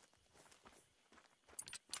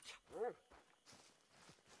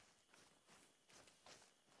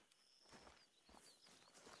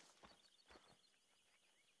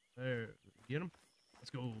 There, get him. Let's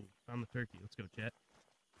go. Found the turkey. Let's go, chat.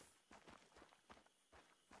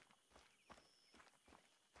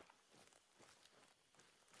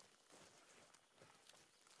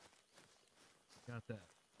 Got that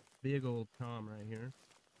big old Tom right here.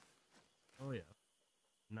 Oh yeah,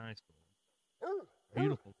 nice gold.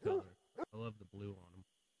 Beautiful color. I love the blue on him.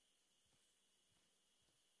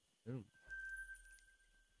 Boom.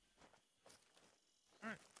 All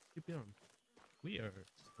right, keep going. We are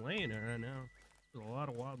slaying it right now. There's a lot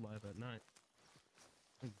of wildlife at night.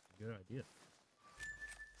 I think it's a good idea.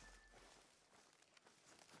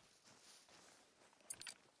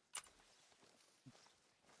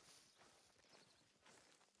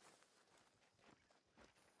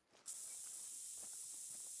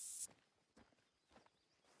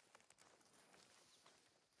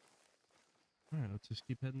 Alright, let's just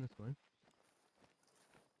keep heading this way.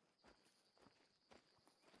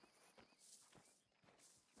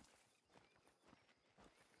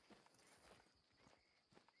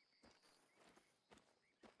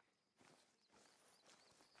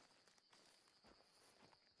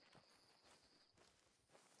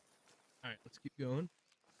 Alright, let's keep going.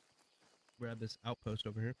 Grab this outpost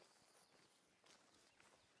over here.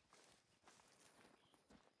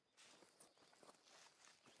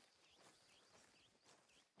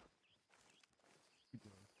 Keep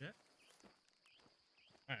going, chat.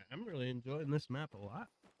 Alright, I'm really enjoying this map a lot.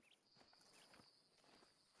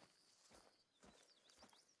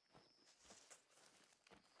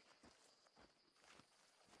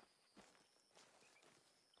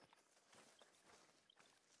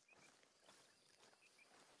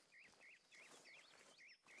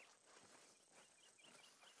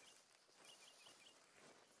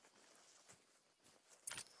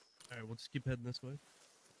 Alright, we'll just keep heading this way.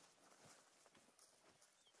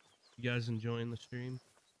 You guys enjoying the stream?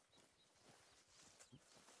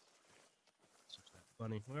 It's just that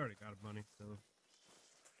bunny. We already got a bunny, so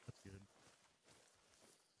that's good.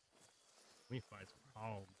 We need to find some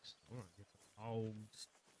hogs. I want to get some hogs.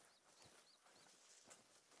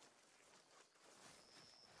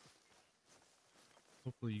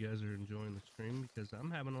 Hopefully you guys are enjoying the stream because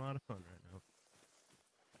I'm having a lot of fun right now.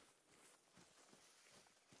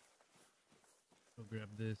 Go grab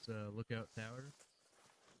this lookout tower.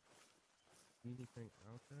 Anything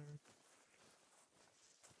out there?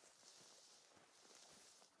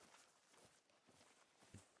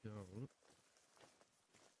 I don't.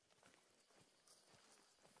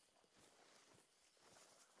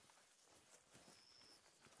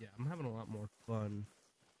 Yeah, I'm having a lot more fun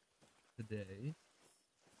today.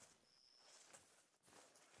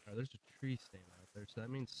 Alright, there's a tree stand out there, so that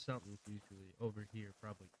means something's usually over here,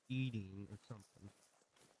 probably eating or something.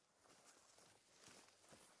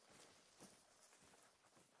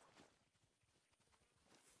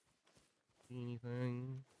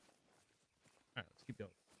 Anything? Alright, let's keep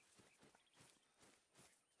going.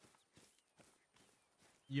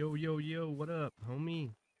 Yo, yo, yo, what up, homie?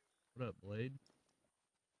 What up, Blade?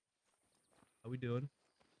 How we doing?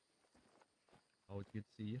 Always good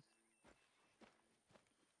to see you.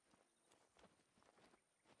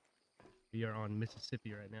 We are on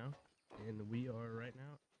Mississippi right now, and we are right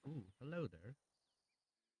now... Ooh, hello there.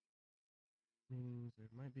 Means there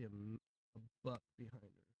might be a buck behind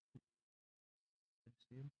her. Did you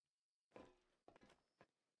see him?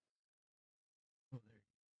 Oh, there.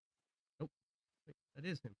 Nope. Wait, that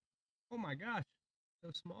is him. Oh my gosh,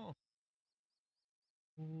 so small.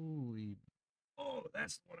 Holy. Oh,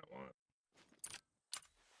 that's the one I want.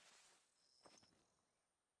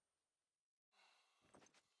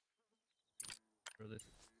 For this.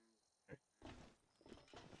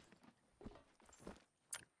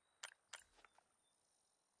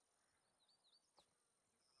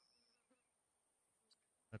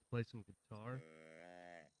 play some guitar.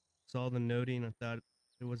 Saw the noting. I thought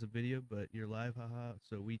it was a video, but you're live, haha.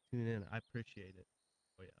 So we tune in. I appreciate it.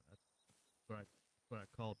 Oh yeah, that's what I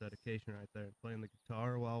call dedication right there. Playing the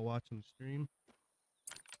guitar while watching the stream.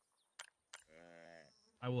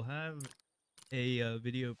 I will have a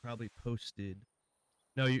video probably posted.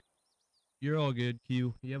 No, you're all good,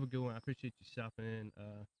 Q. You have a good one. I appreciate you stopping in.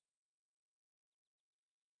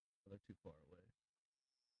 They're too far away.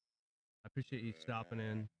 I appreciate you stopping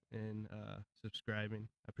in and subscribing.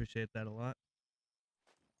 I appreciate that a lot.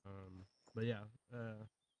 But yeah,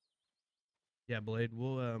 yeah, Blade,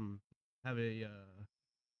 we'll have a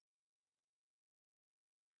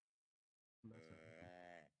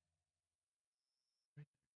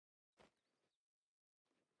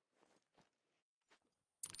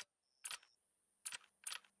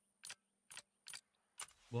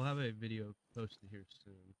we'll have a video posted here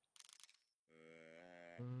soon.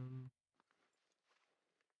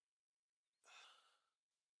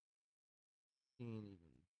 Can't even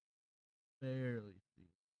barely see.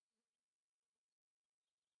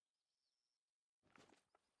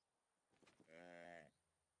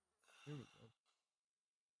 Here we go.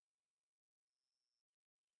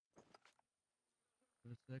 For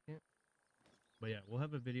a second. But yeah, we'll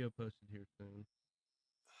have a video posted here soon.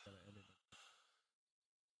 Gotta edit it.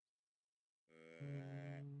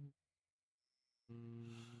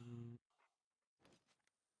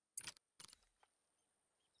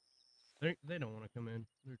 They don't want to come in.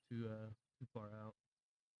 They're too far out.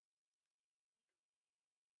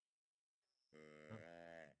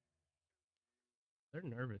 They're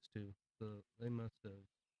nervous too, so they must have.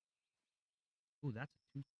 Ooh, that's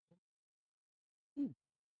a two. Ooh.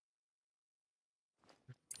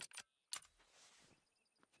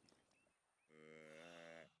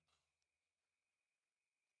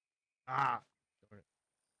 Ah, darn it.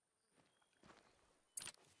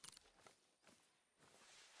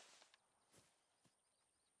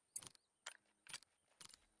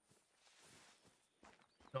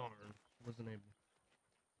 Darn, wasn't able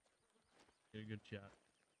to get a good shot.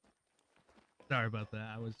 Sorry about that.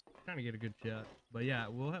 I was trying to get a good shot, but yeah,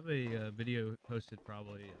 we'll have a video posted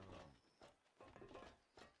probably.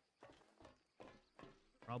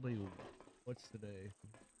 Probably what's today?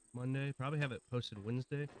 Monday. Probably have it posted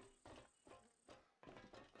Wednesday.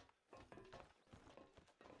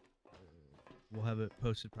 We'll have it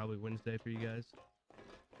posted probably Wednesday for you guys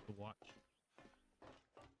to watch.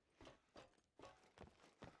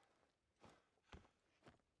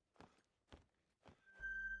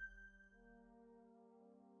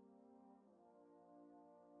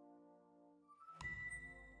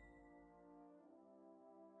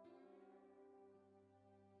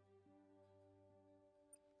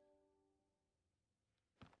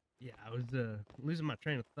 Yeah, I was losing my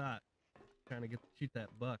train of thought trying to shoot that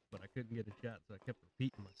buck, but I couldn't get a shot, so I kept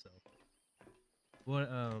repeating myself.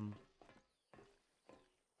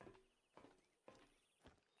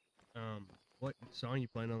 What song you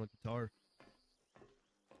playing on the guitar?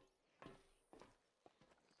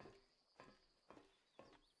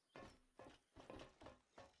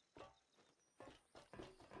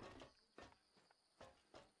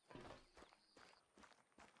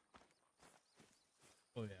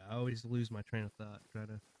 Oh yeah, I always lose my train of thought trying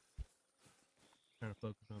to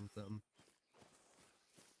focus on something.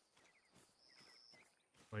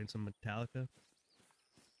 Playing some Metallica.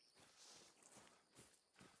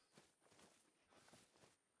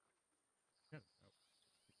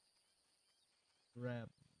 Rap.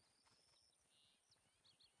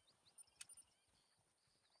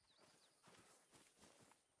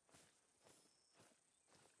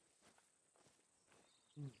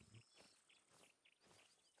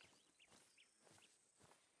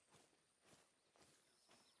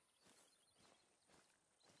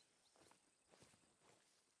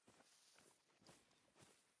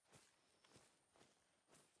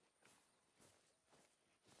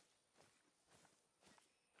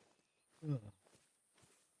 Ugh.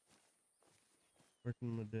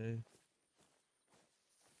 Working the day.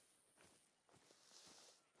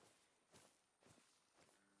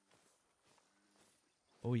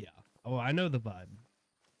 Oh yeah. Oh, I know the vibe.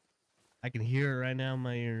 I can hear it right now in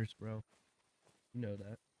my ears, bro. You know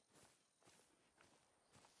that.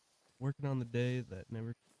 Working on the day that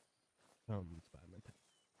never comes by mentality.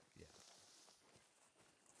 Yeah.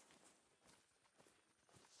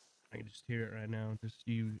 I can just hear it right now. Just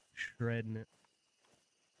you shredding it.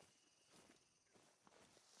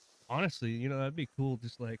 Honestly, you know, that'd be cool.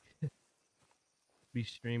 Just like be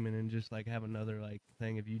streaming and just like have another like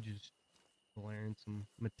thing of you just blaring some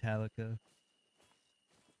Metallica,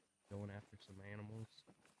 going after some animals.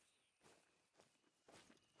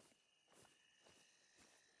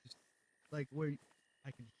 like where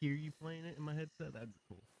I could hear you playing it in my headset, that'd be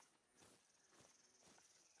cool.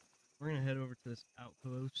 We're gonna head over to this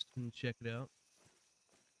outpost and check it out.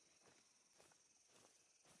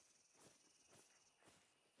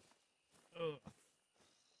 Ugh.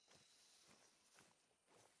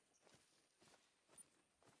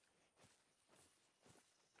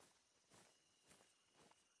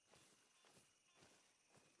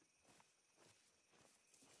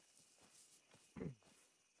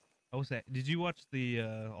 I was at. Did you watch the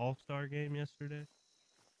All-Star game yesterday?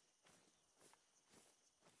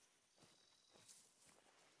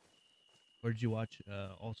 Or did you watch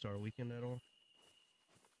All-Star Weekend at all?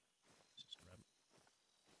 It's just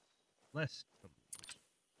less, which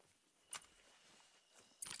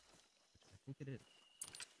I think it is.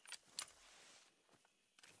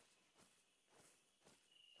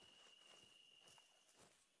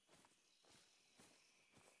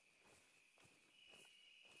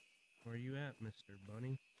 Where you at, Mr.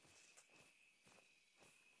 Bunny?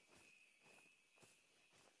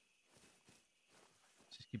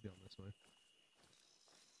 Just keep going this way.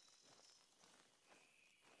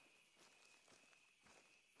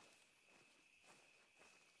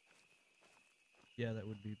 Yeah, that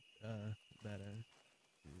would be badass.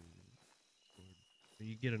 But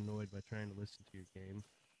you get annoyed by trying to listen to your game.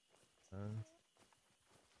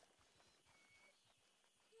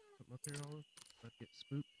 Something up here, Olive? About to get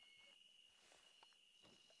spooked.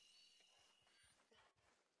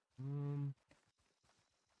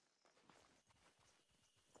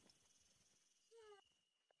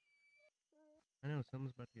 I know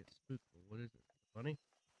someone's about to get spooked, but what is it? Bunny?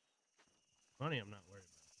 Bunny, I'm not worried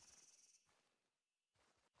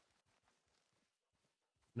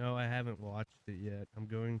about. No, I haven't watched it yet. I'm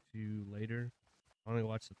going to later. I only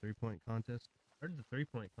watched the 3-point contest. I heard the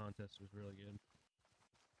 3-point contest was really good.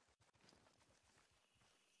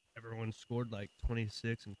 Everyone scored like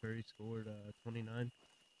 26 and Curry scored 29.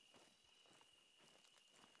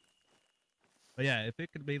 But yeah, if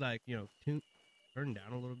it could be like, you know, turned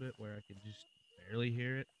down a little bit where I could just barely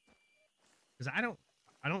hear it. Because I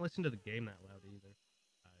don't listen to the game that loud either.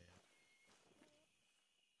 Yeah.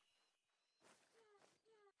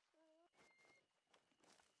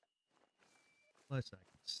 Plus I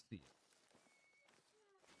can see it.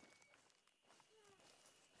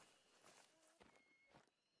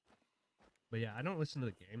 But yeah, I don't listen to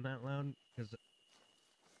the game that loud because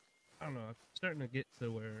I don't know. I'm starting to get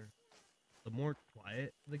to where the more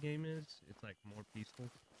quiet the game is, it's like more peaceful.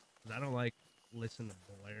 Because I don't like listen to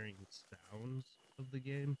blaring sounds of the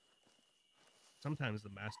game. Sometimes the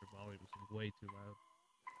master volume is way too loud.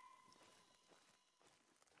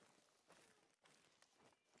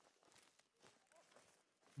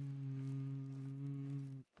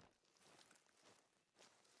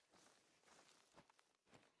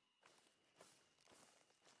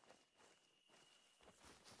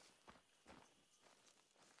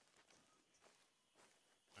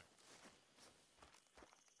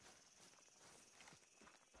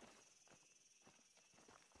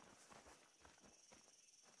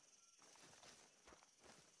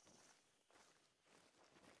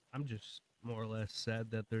 I'm just more or less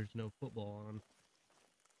sad that there's no football on.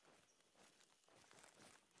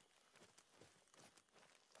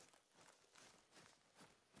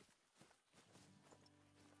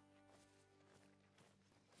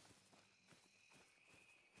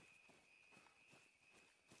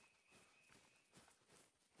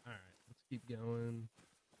 Alright, let's keep going.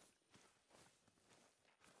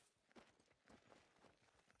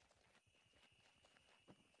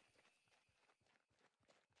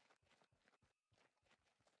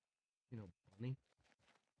 You know, Bunny.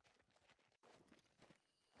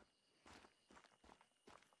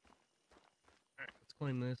 Alright, let's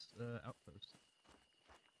claim this outpost.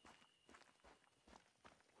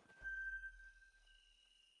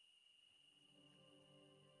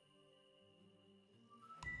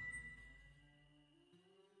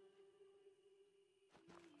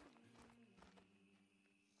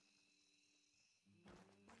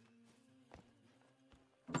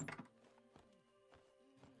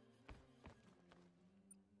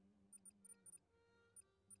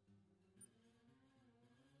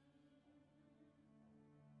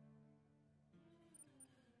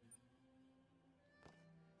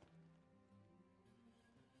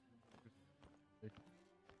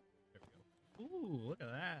 There we go. Ooh, look at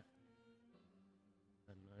that.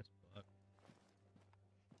 A nice buck.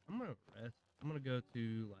 I'm gonna rest. I'm gonna go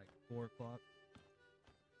to like 4 o'clock.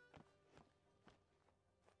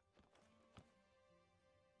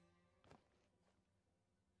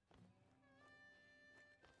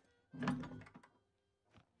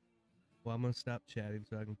 Well, I'm gonna stop chatting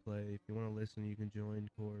so I can play. If you want to listen, you can join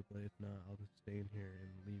core. But if not, I'll just stay in here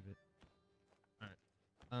and leave it. All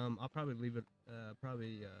right. I'll probably leave it.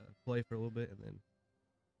 Play for a little bit, and then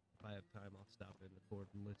if I have time, I'll stop in the cord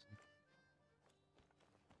and listen.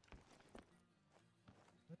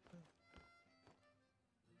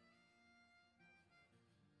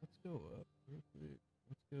 Let's go up real quick.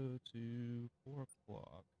 Let's go to 4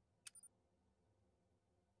 o'clock.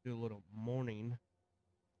 Do a little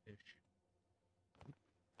morning-ish.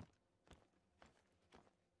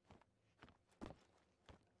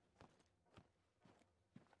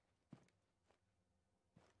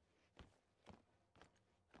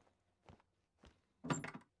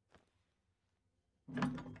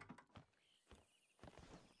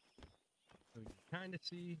 So you kind of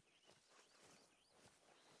see.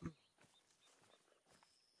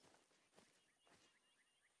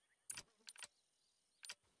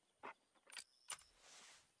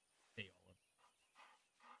 Hey, Olive.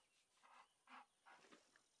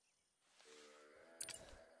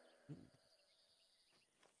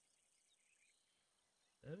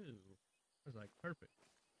 Oh, that was like perfect.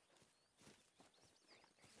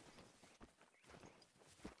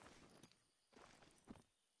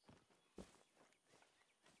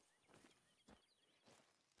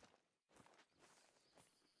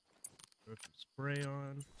 Throw some spray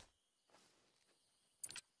on.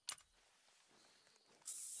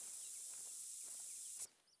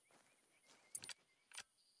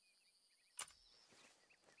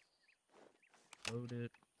 Load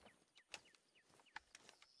it.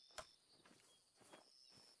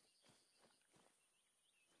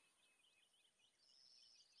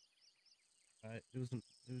 Alright, it was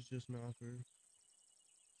just an offer.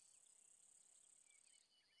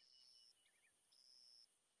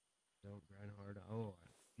 Don't grind hard. Oh,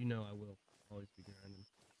 you know I will always be grinding.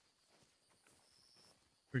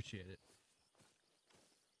 Appreciate it.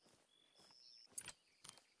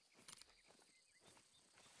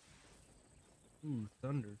 Ooh,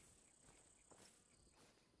 thunder.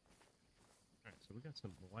 Alright, so we got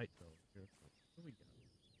some white over here. What do we got?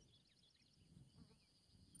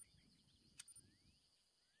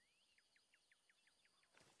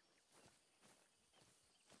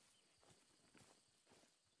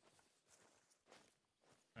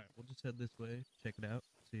 Alright, we'll just head this way, check it out,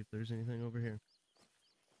 see if there's anything over here.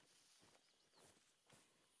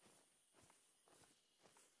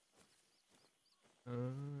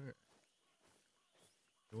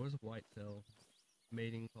 There was a whitetail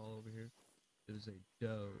mating call over here. It was a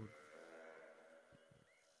doe.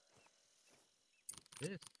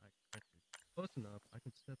 This, I can, close enough, I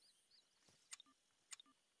can step.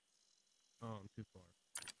 Oh, I'm too far.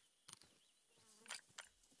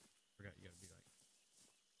 Forgot you gotta be like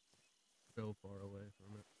so far away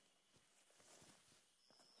from it.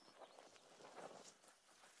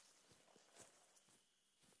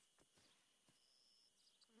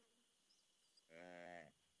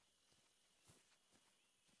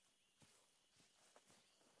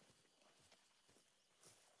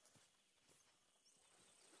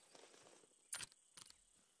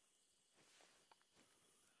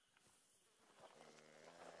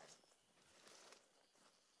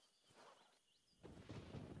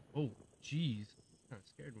 Oh, jeez. Kind of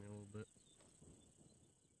scared me a little bit.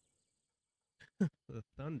 The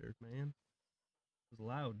thunder, man. It was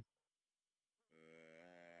loud.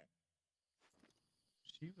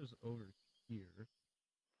 She was over here.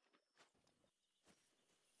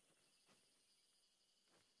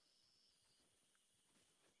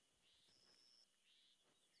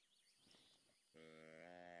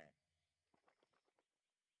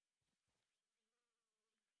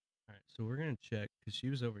 Alright, so we're gonna check, because she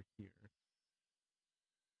was over here.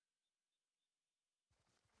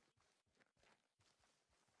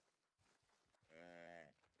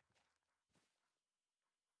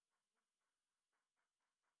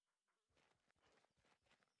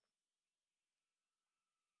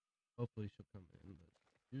 Hopefully she'll come in, but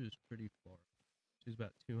she was pretty far. She's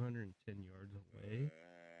about 210 yards away.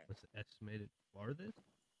 What's the estimated farthest?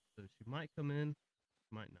 So she might come in,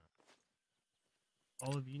 might not.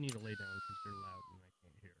 All of you need to lay down because you're loud and I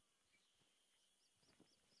can't hear.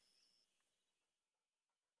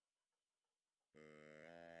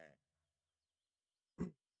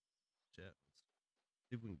 Chat, let's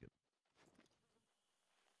see if we can get.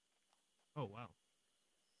 Oh, wow.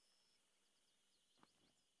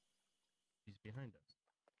 She's behind us.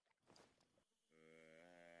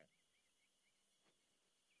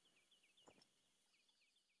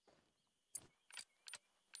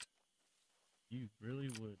 You really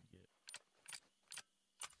would get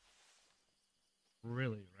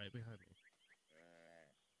really right behind me.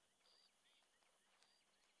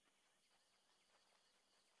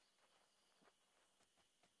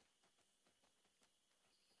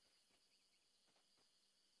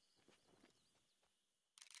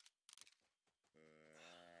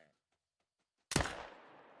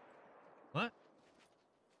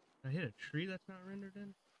 hit a tree that's not rendered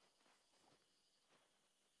in?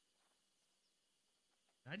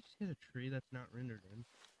 Did I just hit a tree that's not rendered in?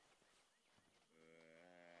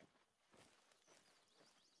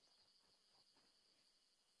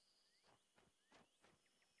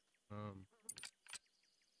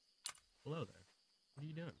 Hello there. What are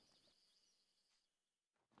you doing?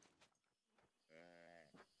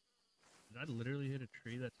 Did I literally hit a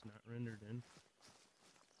tree that's not rendered in?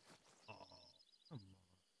 Oh, come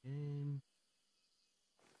on, game.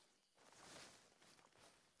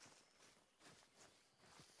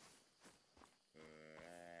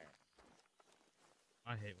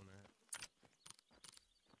 I hate when that.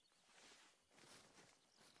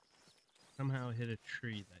 Somehow hit a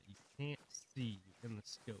tree that you can't see in the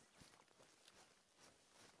scope.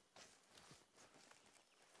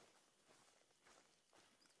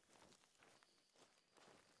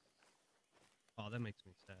 Oh, that makes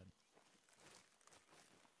me sad.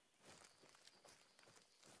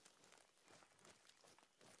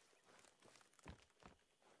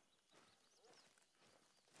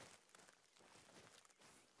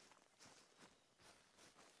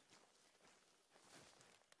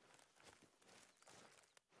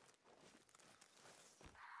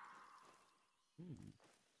 Ooh.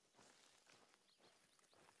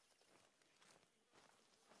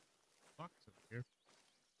 Fox over here.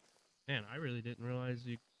 Man, I really didn't realize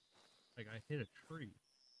you. Like, I hit a tree.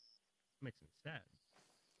 Makes me sad.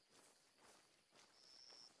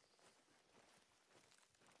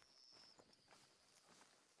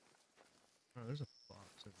 Oh, there's a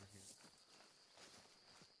fox over here.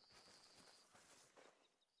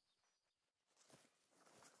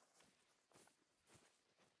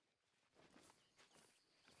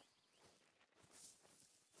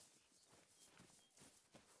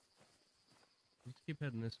 Let's keep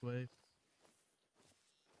heading this way.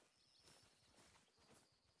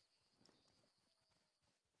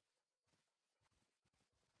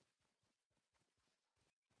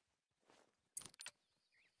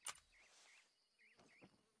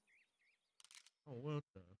 Oh, what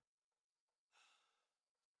the?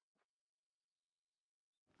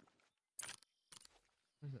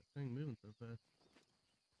 Why's that thing moving so fast?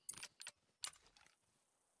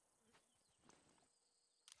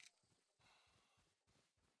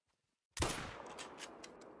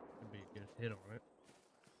 Could be a good hit on it.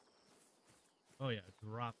 Oh yeah,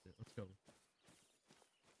 dropped it. Let's go.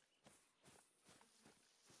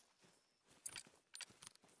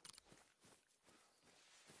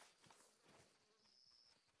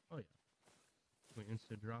 Oh yeah. We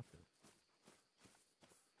insta dropped it.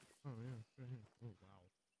 Oh yeah, it's right here. Oh wow.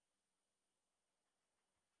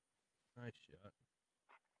 Nice shot.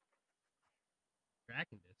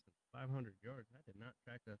 Tracking distance, 500 yards. I did not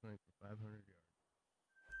track that thing for 500 yards.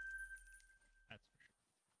 That's for sure.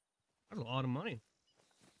 That's a lot of money.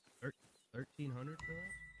 1,300 for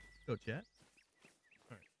that? Go chat.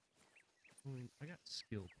 Alright. I got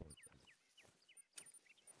skill points on it.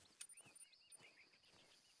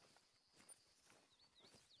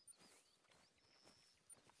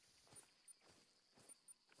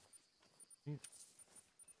 Yeah.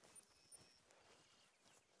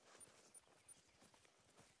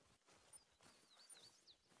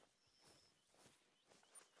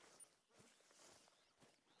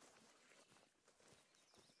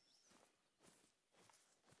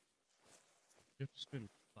 You have to spend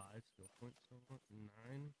 5 skill points, so what?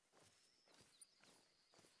 9?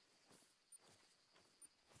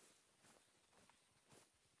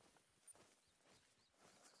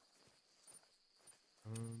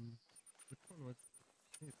 Which one was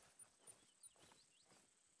it?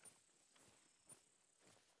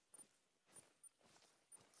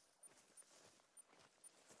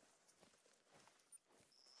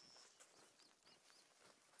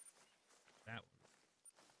 That one.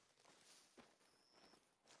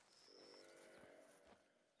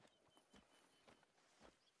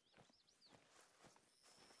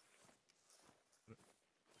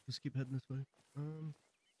 Let's keep heading this way.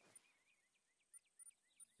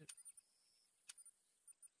 Shit.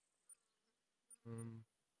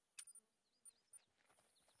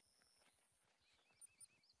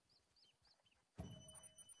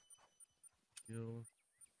 Skill.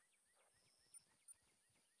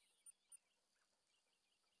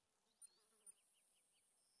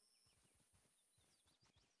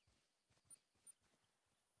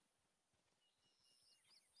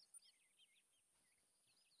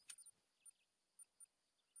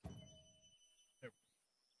 There.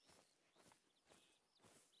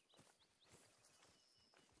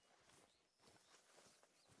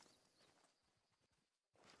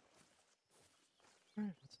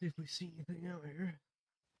 Alright, let's see if we see anything out here.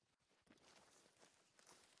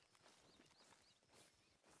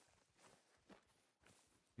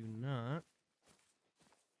 do not.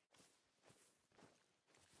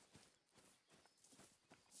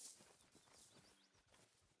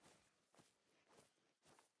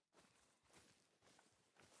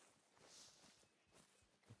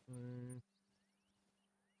 Um,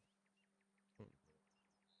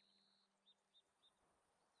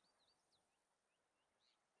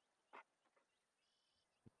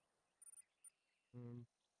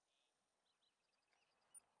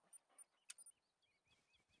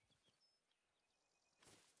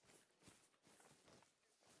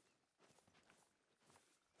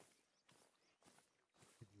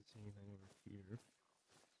 Didn't see anything over here.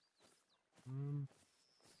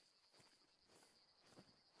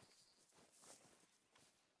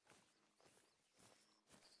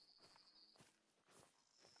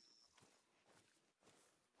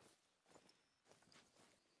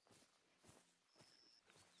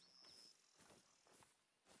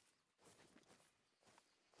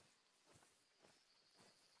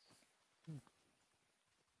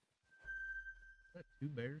 Is that 2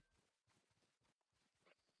 bears?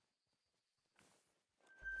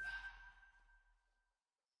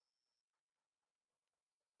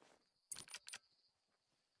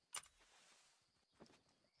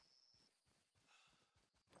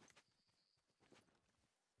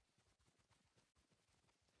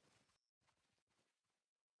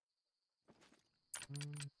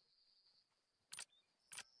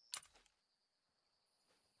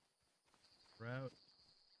 Route.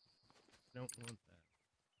 Don't want that.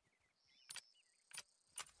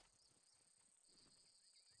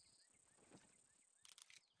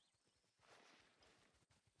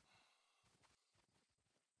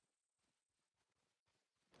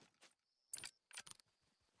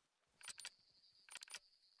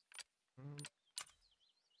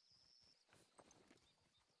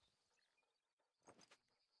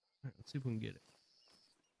 Alright, let's see if we can get it.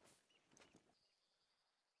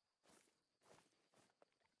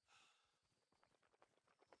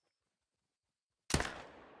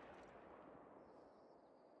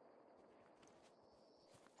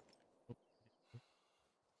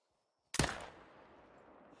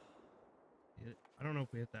 Get it. I don't know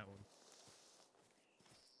if we hit that one.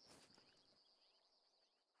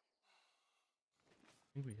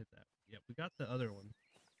 I think we hit that. Yeah, we got the other one.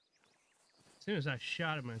 As soon as I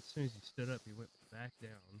shot him, as soon as he stood up, he went back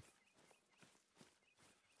down.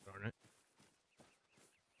 Darn it.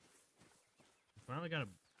 We finally got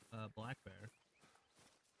a black bear.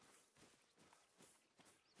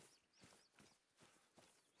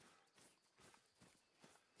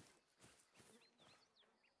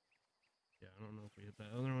 Yeah, I don't know if we hit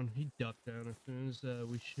that other one. He ducked down as soon as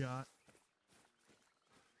we shot.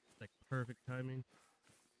 Like perfect timing.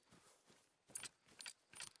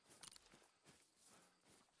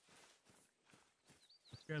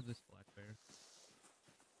 Let's grab this black bear.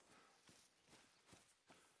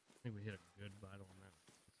 I think we hit a good vital on that.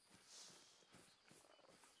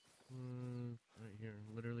 Right here,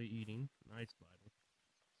 literally eating. Nice vital.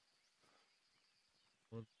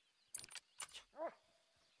 Well,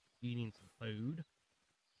 eating some food.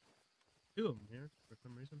 2 of them here for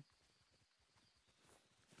some reason.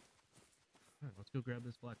 Alright, let's go grab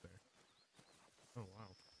this black bear. Oh,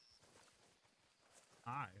 wow.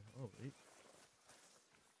 Hi. Oh, wait.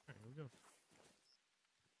 Alright, here we go.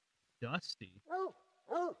 Dusty.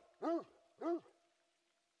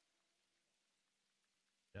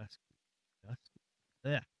 Dusky. Dusky.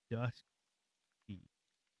 Yeah, dusky.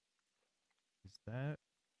 Is that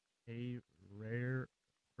a rare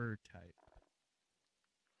fur type?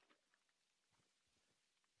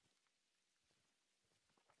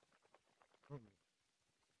 Oh.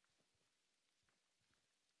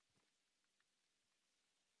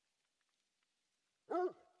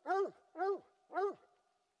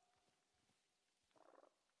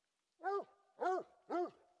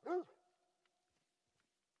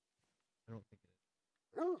 I don't think it is.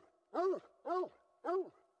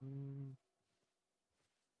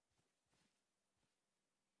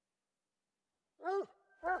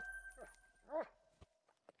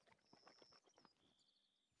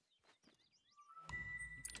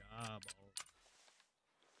 Good job, all.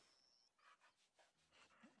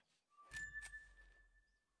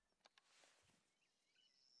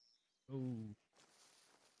 Oh.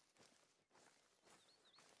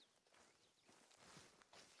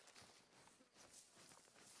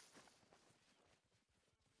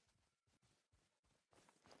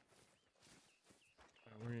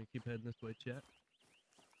 Alright, we're gonna keep heading this way, chat.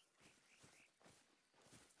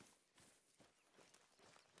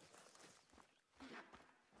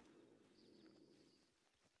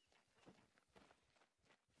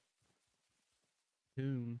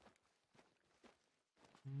 raccoon.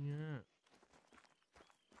 Yeah.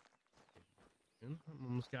 And I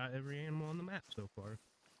almost got every animal on the map so far.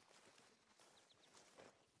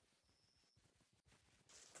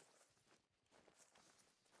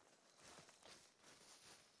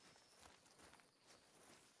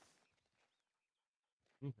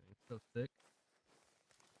 Okay, it's so thick.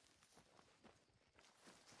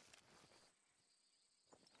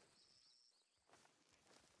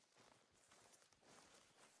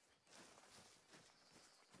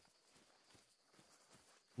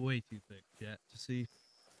 Way too thick, chat, to see.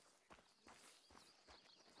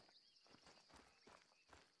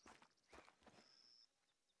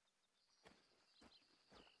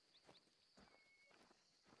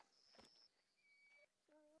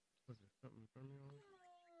 Was there something in front of me already?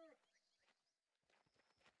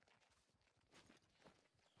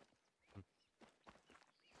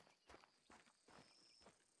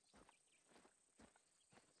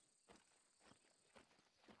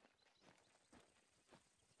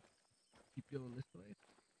 Keep going this way.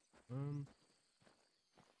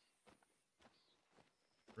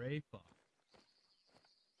 Gray fox.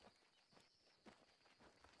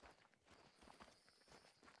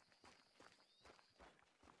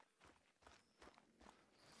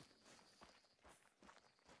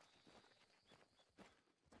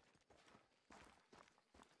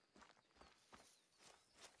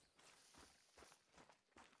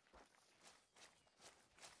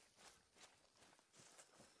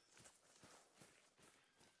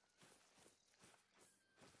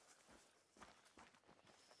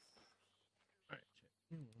 Alright, check.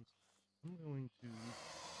 Here once. I'm going to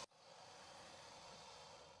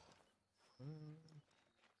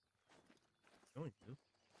going to.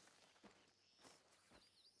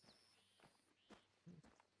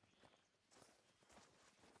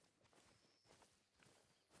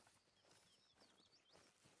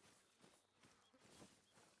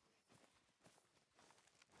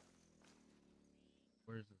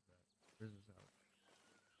 Where's this at? Where's this out?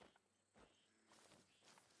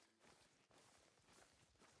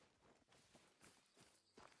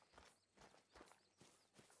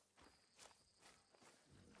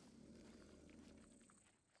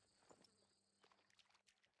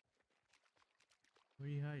 Where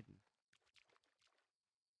are you hiding?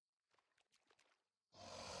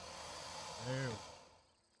 There.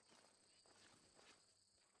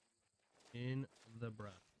 In the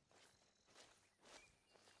brush.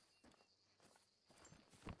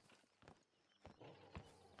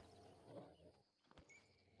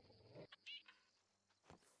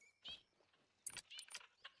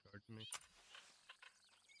 Charge me.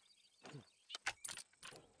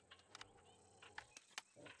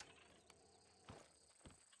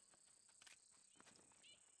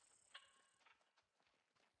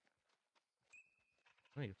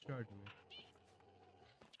 I think it's charging me.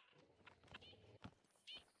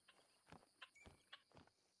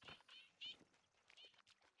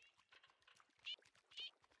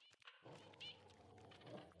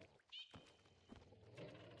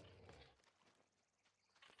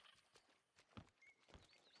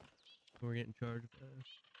 We're getting charged.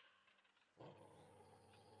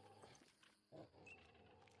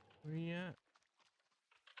 Where you at?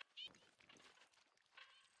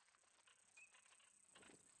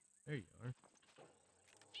 There you are.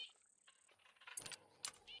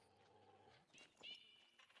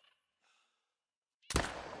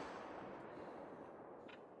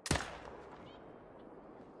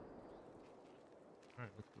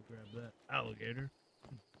 Alright, let's go grab that alligator.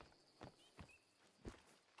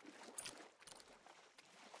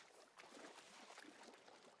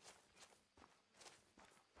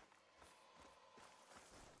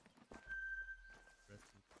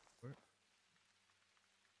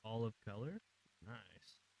 Olive color. Nice.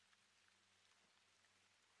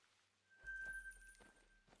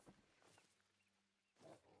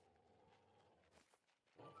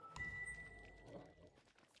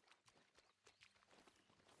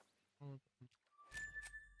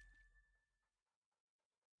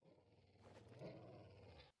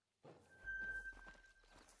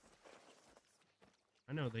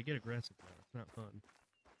 I know, they get aggressive now. It's not fun.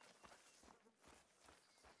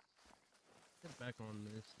 Get back on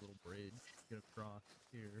this little bridge. Get across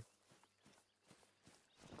here.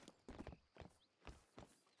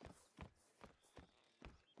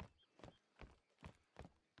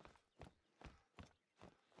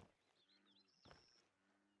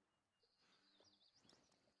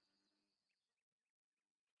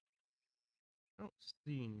 I don't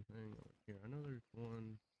see anything over here. I know there's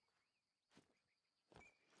one.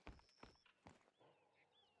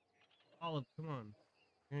 Olive, come on.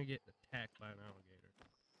 You're gonna get attacked by an alligator.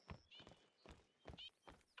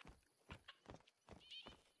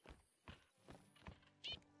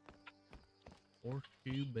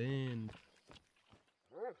 Horseshoe Bend.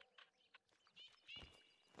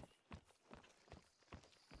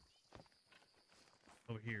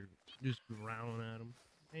 Over here, just growling at them.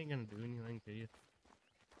 Ain't gonna do anything to you.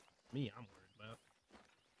 Me, I'm worried about.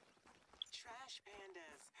 Trash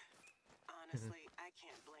pandas. Honestly, I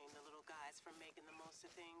can't blame the little guys for making the most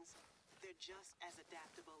of things. They're just as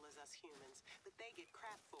adaptable as us humans, but they get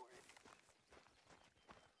crap for it.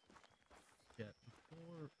 Yeah,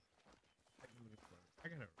 before I go any further,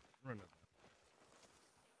 I gotta run up.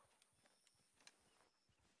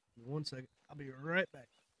 1 second. I'll be right back.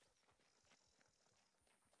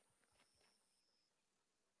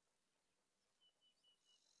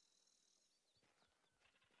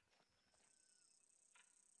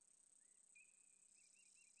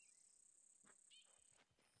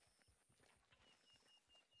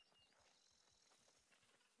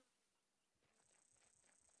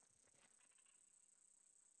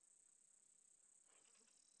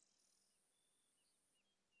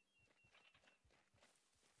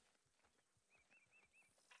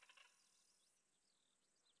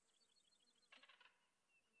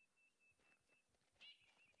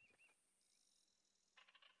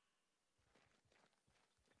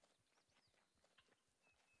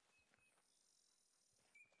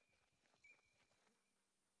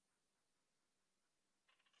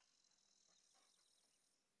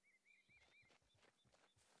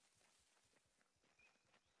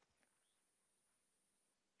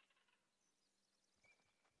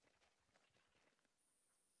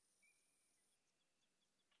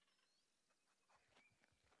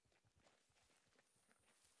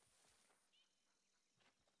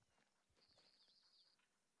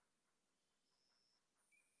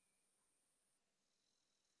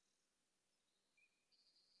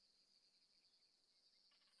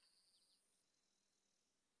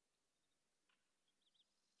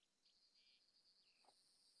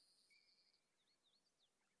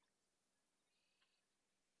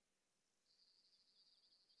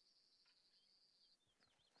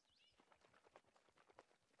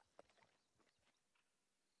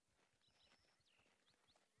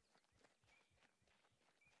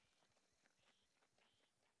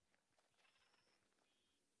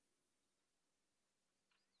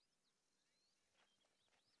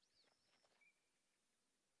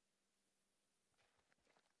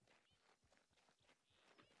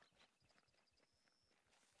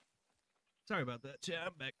 Sorry about that, chat.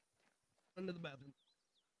 I'm back under the bathroom.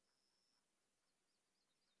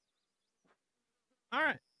 All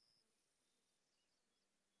right.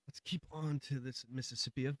 Let's keep on to this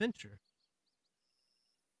Mississippi adventure.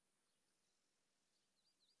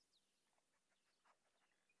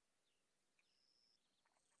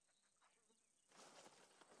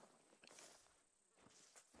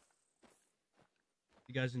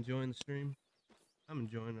 You guys enjoying the stream? I'm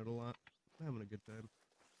enjoying it a lot. I'm having a good time.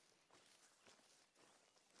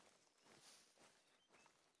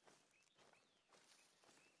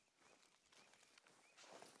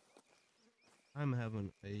 I'm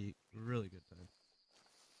having a really good time.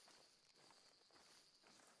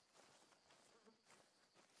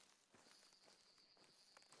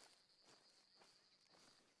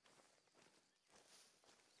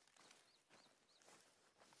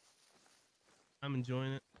 I'm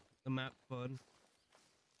enjoying it. The map's fun.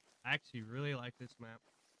 I actually really like this map.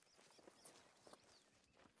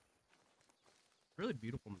 Really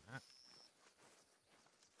beautiful map.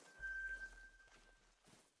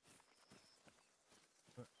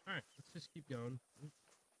 But, all right, let's just keep going.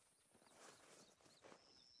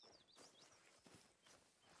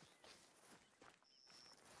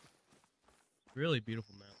 Really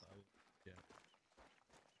beautiful map. Yeah.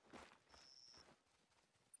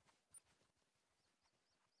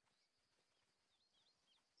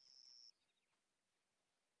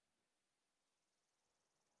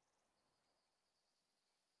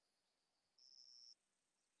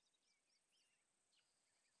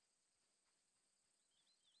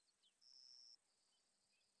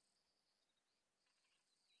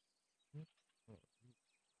 Oh.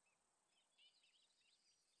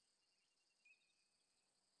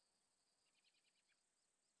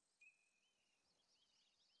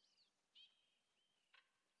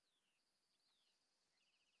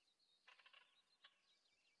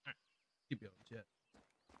 All right, keep going, Jet.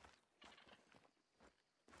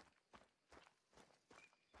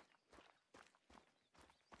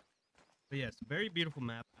 But yes, very beautiful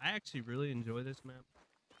map. I actually really enjoy this map.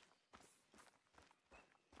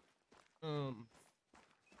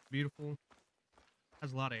 Beautiful.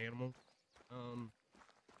 Has a lot of animals. I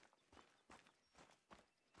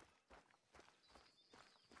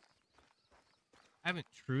haven't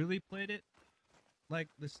truly played it, like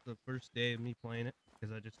this is the first day of me playing it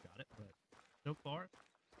because I just got it, but so far,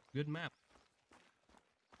 good map.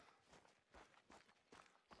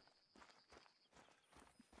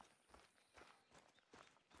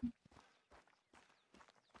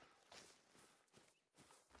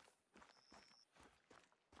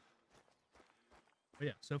 But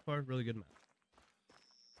yeah, so far, really good map.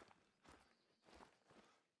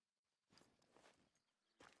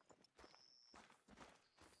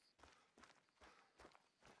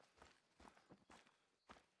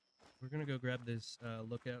 We're gonna go grab this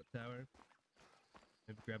lookout tower.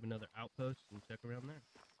 Maybe grab another outpost and check around there.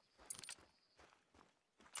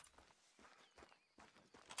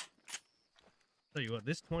 Tell you what,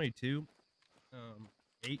 this 22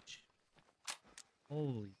 H,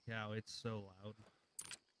 holy cow, it's so loud.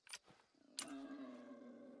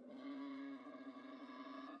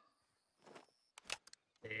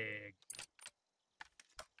 Big.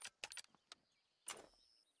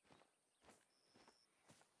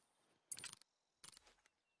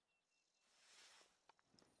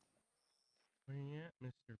 Where you at,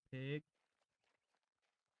 Mr. Pig?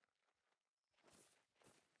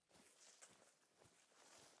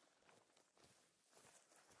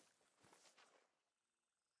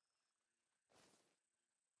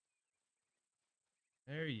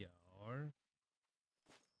 There you are.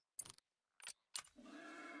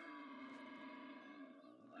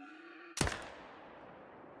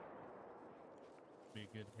 Be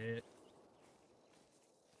a good hit.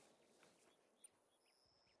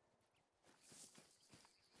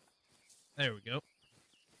 There we go.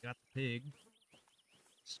 Got the pig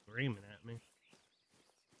screaming at me.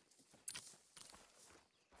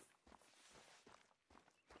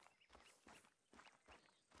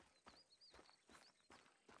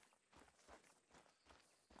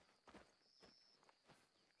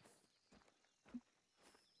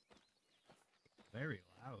 Very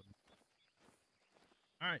loud.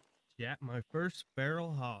 Alright, chat, my first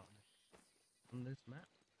feral hog on this map.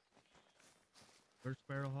 First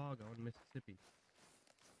feral hog on Mississippi.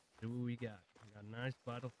 See what we got. We got a nice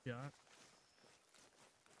vital shot.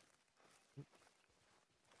 Oop.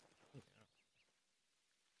 Yeah.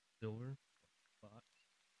 Silver spot.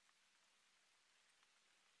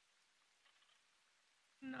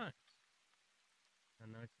 Nice. A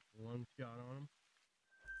nice lung shot on him.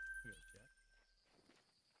 Here we go, chat.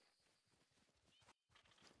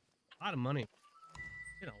 A lot of money.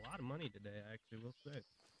 Getting a lot of money today, I actually will say.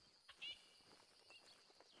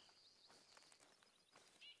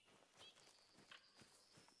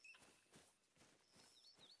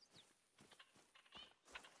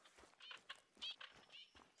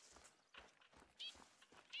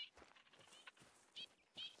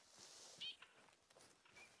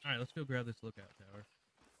 Alright, let's go grab this lookout tower.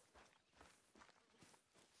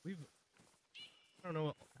 I don't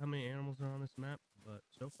know how many animals are on this map, but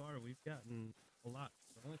so far we've gotten a lot.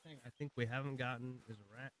 The only thing I think we haven't gotten is a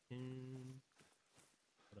raccoon.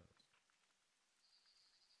 What else?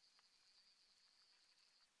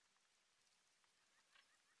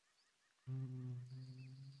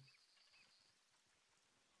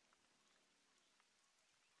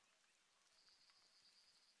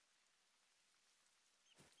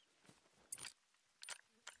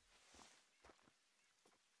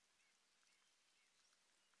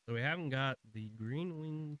 So we haven't got the green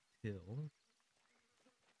winged teal,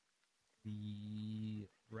 the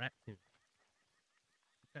raccoon.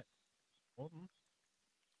 Okay, all of them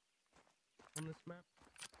on this map.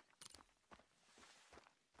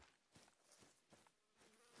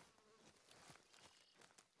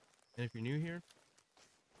 And if you're new here,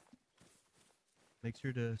 make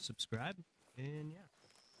sure to subscribe, and yeah.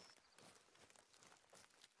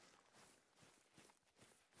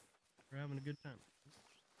 We're having a good time.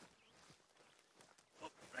 Oh,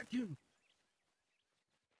 raccoon!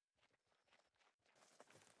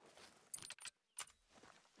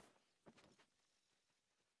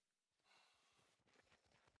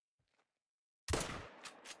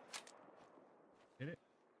 Hit it?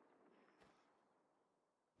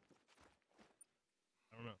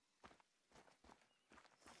 I don't know.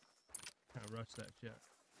 Kind of rushed that shot.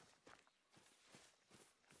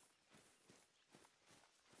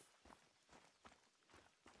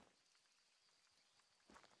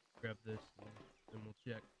 Grab this, and we'll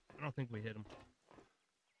check. I don't think we hit him.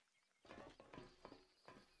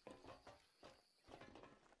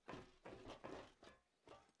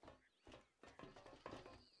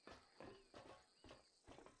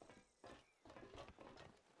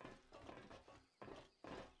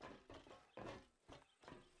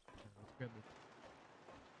 Let's grab this.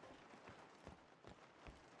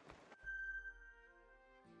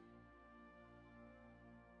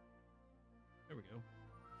 go.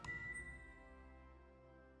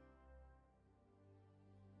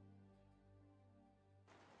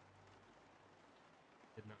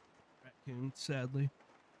 Did not raccoon, sadly.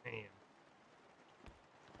 Damn.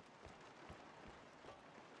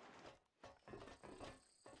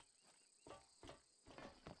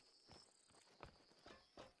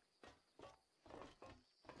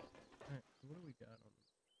 Alright, so what do we got on this?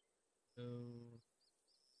 So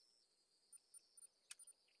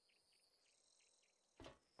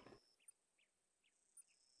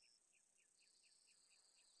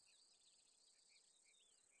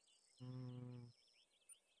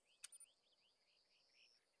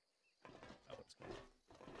oh, it's good.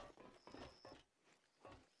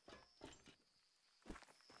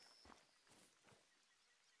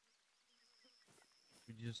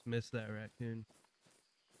 We just missed that raccoon.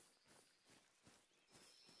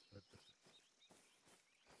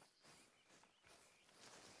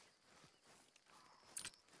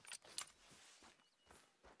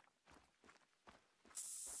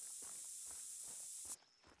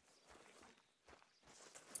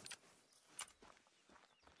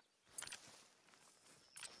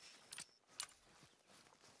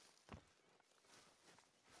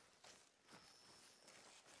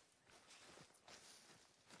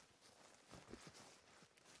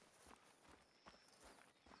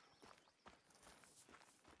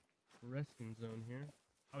 Resting zone here.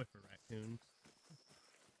 Probably for raccoons.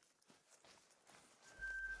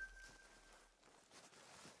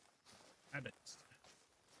 Rabbits.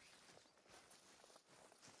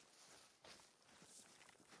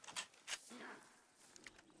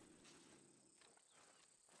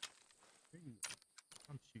 Where you?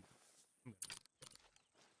 I'm shooting. I'm gonna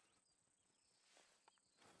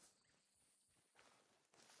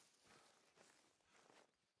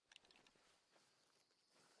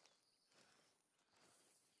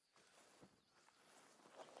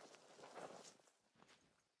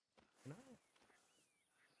Can I?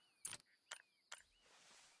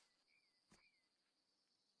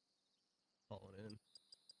 Falling in.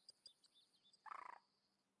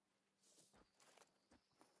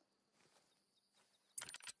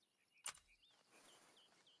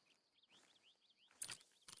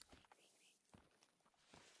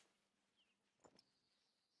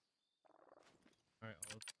 Alright,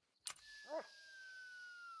 Olive.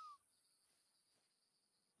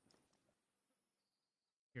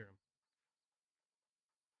 Hear him.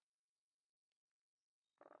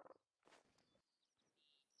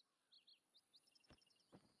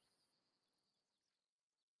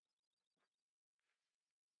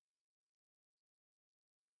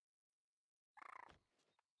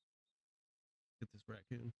 Get this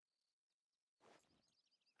raccoon.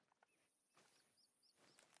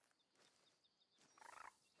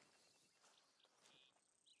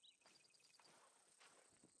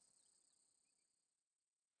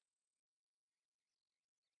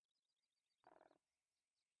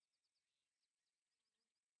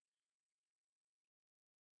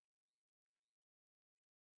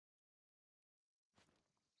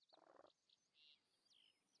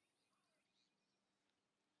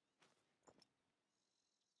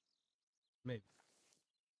 Maybe.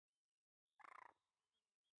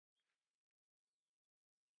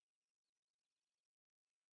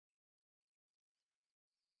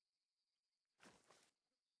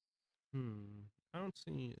 I don't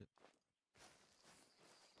see it.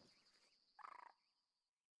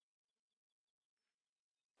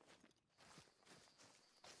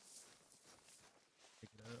 Pick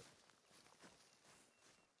it up.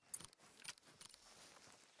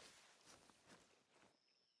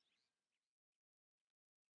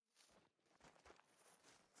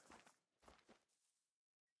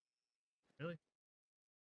 Really?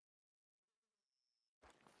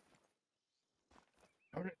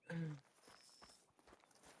 Alright.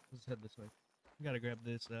 Let's head this way. We gotta grab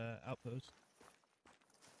this outpost.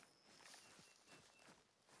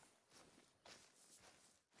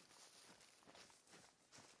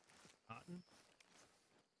 Cotton?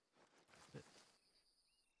 Shit.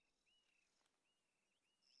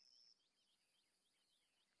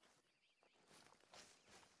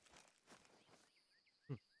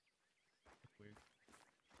 That's weird.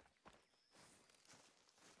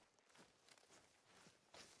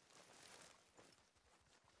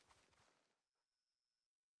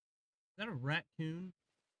 Is that a raccoon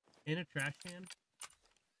in a trash can?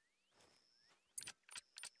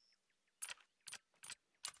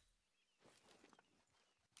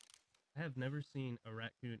 I have never seen a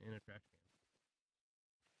raccoon in a trash can.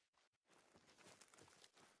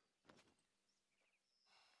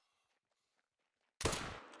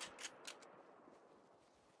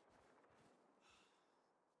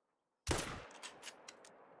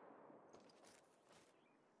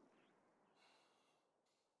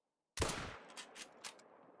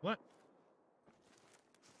 What?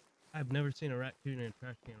 I've never seen a raccoon in a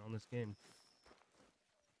trash can on this game.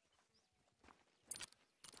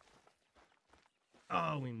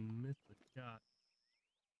 Oh, we missed the shot.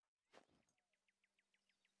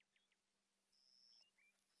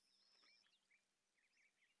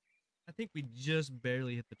 I think we just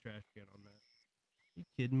barely hit the trash can on that. You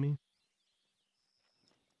kidding me?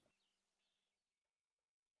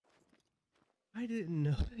 I didn't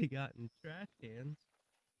know they got in trash cans.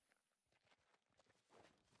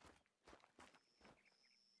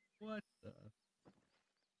 What the?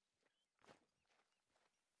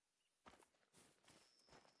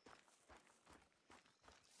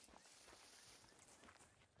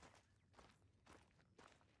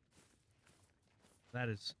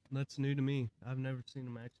 That's new to me. I've never seen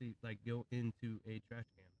them actually like go into a trash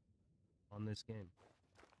can on this game.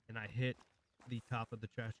 And I hit the top of the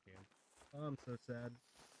trash can. Oh, I'm so sad.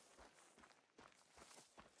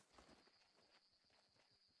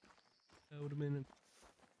 That would have been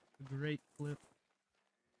a great clip.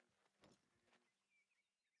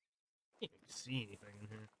 Can't even see anything in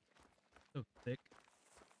here. So thick.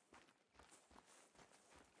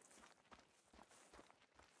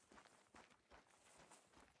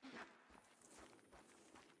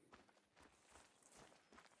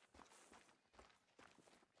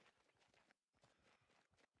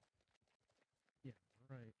 Yeah,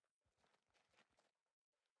 right.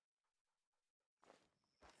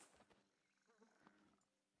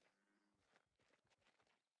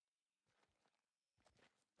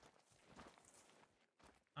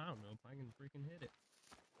 I don't know if I can freaking hit it.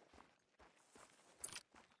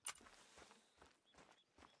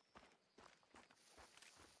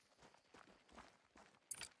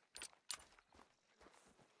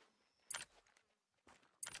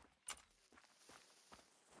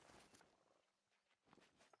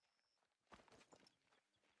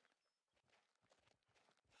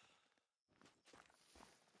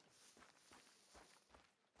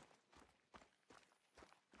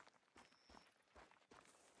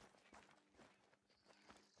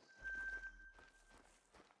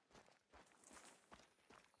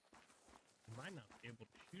 You might not be able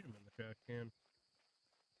to shoot him in the trash can.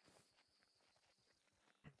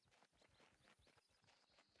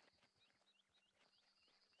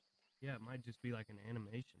 Yeah, it might just be like an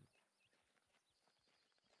animation.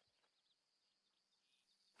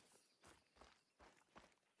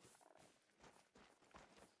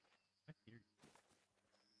 I hear you.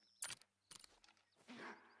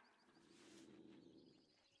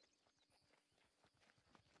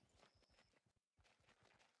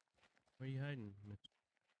 Where are you hiding, Miss?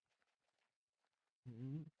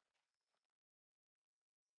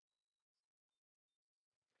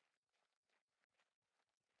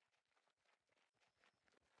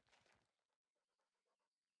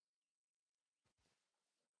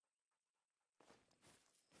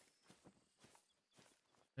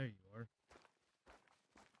 There you are. Is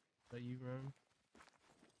that you running?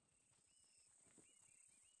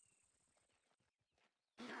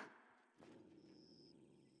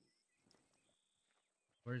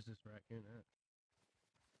 Where's this raccoon at?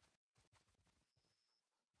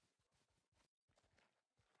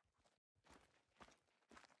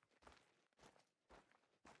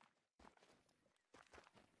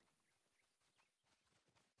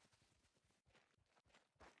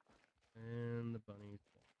 And the bunny's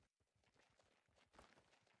gone.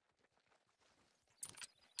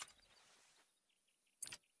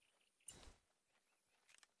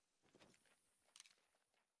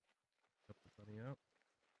 Cut the bunny out.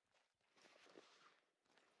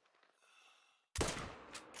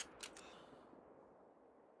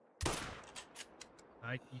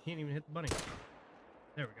 You can't even hit the bunny.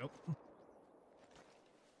 There we go.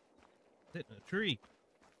 It's hitting a tree.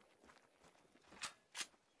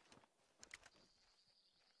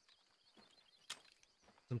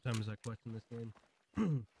 Sometimes I question this game.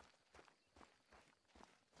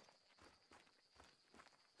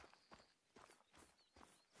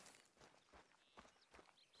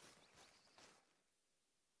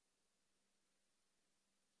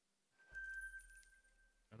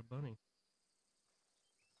 Got a bunny.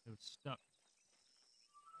 It was stuck.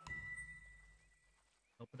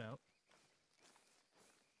 Help it out.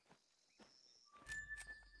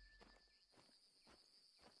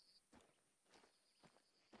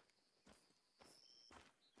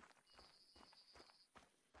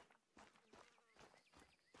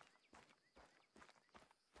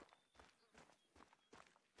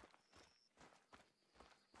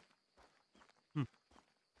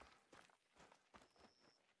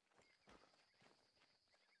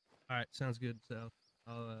 All right, sounds good. So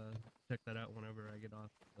I'll check that out whenever I get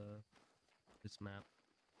off this map.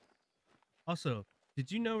 Also,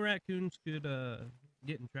 did you know raccoons could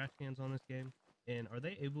get in trash cans on this game? And are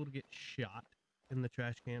they able to get shot in the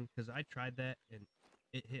trash can? Because I tried that and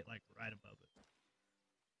it hit like right above it.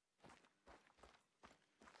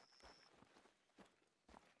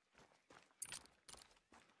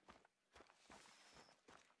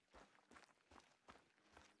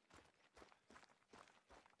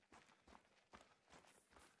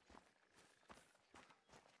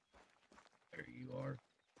 There you are.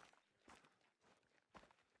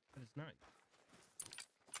 That is nice.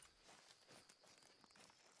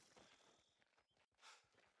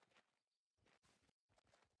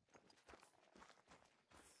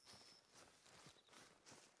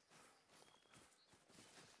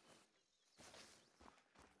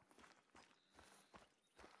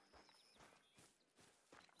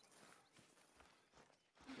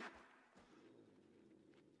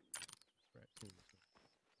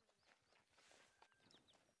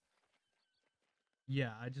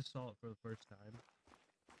 Yeah, I just saw it for the first time.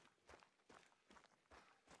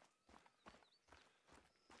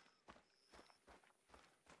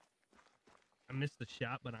 I missed the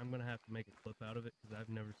shot, but I'm going to have to make a clip out of it because I've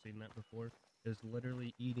never seen that before. It was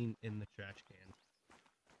literally eating in the trash can.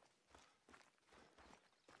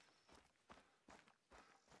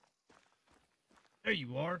 There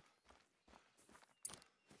you are.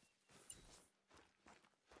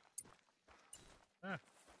 Ah.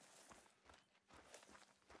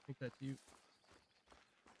 I think that's you.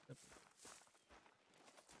 Yep.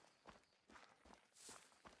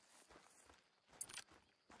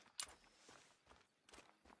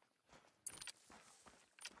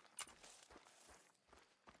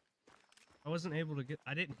 I wasn't able to get...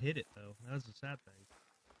 I didn't hit it, though. That was the sad thing.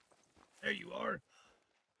 There you are.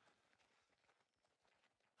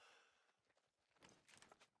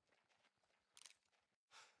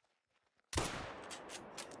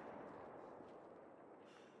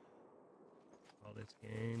 Oh, this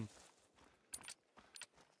game.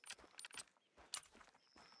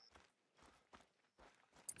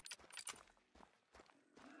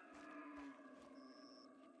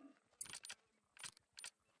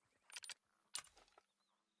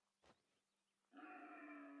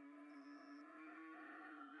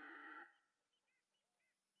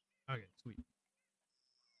 Okay, sweet.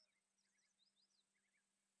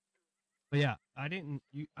 But yeah, I don't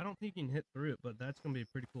think you can hit through it, but that's gonna be a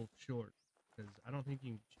pretty cool short because I don't think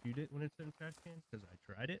you can shoot it when it's in a trash can because I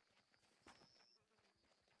tried it.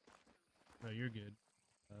 No, you're good.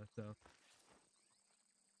 So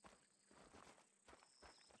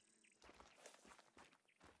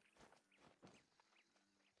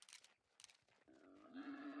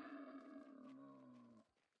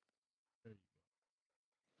there you go.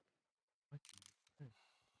 What? Hey.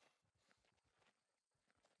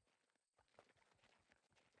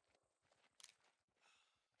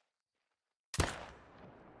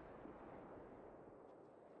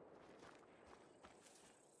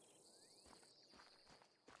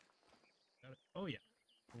 Got it. Oh yeah,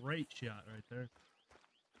 great shot right there.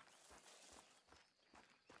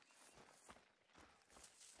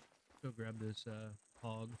 Go grab this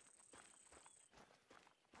hog.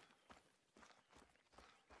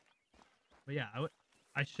 But yeah,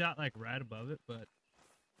 I shot like right above it, but it's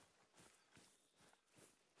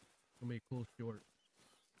gonna be a cool short.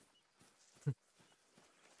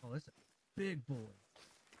 Oh, that's a big boy.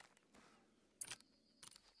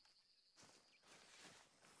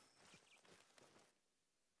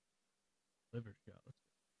 Liver shot. Let's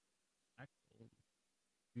go. Actual.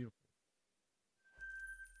 Beautiful.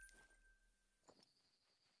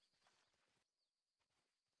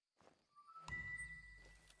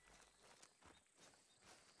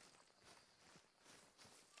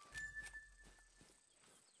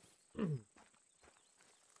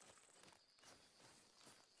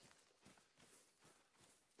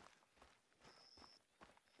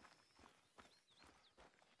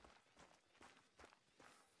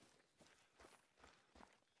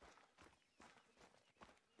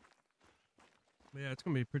 But yeah, it's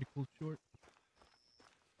gonna be a pretty cool short.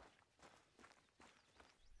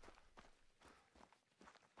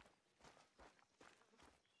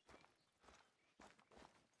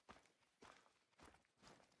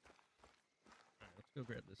 Alright, let's go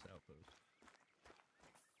grab this outpost.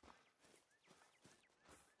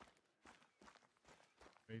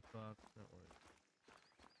 Gray fox, not work.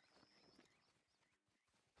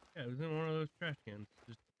 Yeah, it was in one of those trash cans.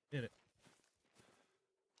 Just hit it.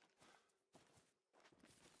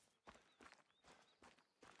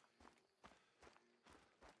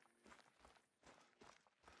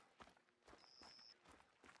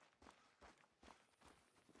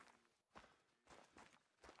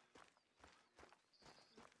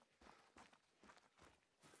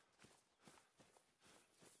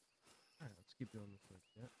 keep doing this like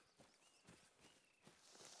that.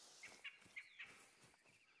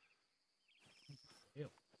 Ew.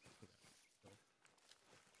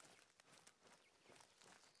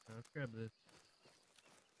 Now let's grab this.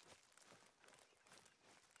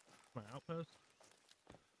 My outpost.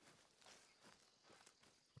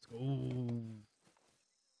 Let's go.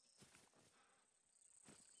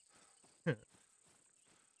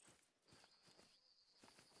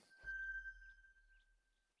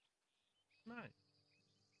 Nice.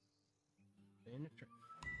 Stay in the track.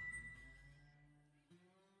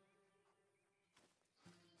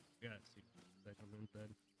 Gotta see that I'm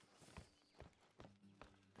inside.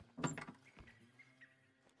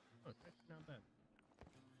 Oh, it's actually not bad.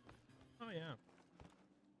 Oh yeah.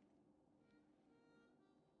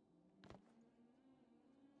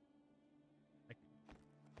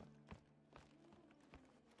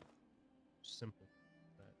 Simple.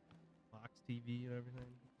 That box TV and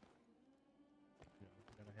everything. You know,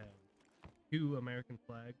 gotta have 2 American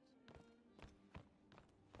flags.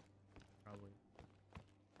 Probably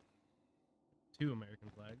 2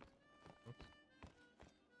 American flags. Oops.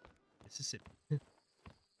 Mississippi. Alright.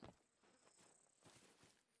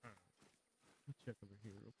 Let's check over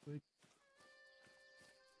here real quick.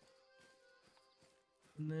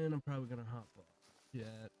 And then I'm probably gonna hop off.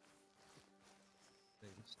 Yeah.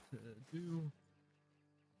 Things to do.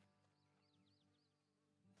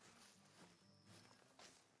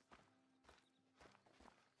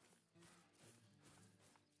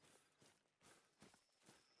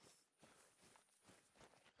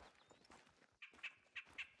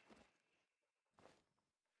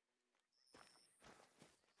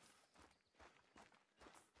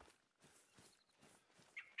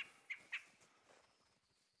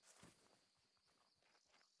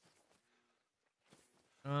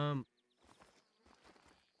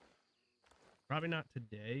 Probably not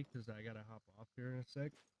today because I gotta hop off here in a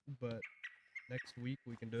sec. But next week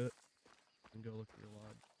we can do it. And go look at your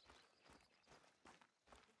lodge.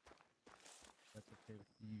 That's okay with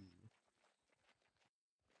you.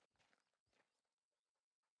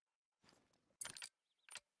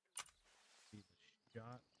 See the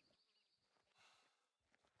shot.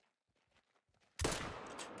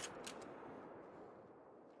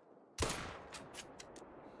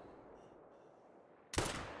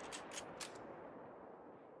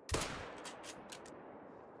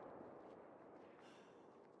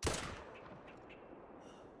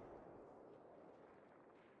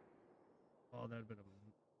 Oh, that'd been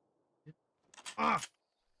a ah.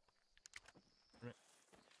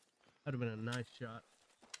 That'd have been a nice shot.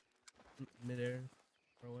 Midair,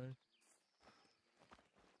 far away.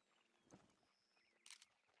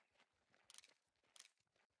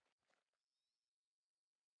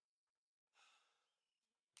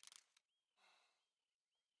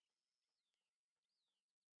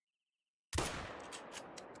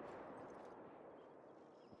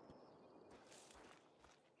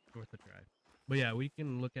 Worth a try. But yeah, we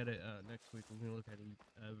can look at it next week. We can look at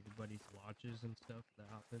everybody's lodges and stuff that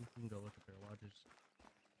hop in. We can go look at their lodges.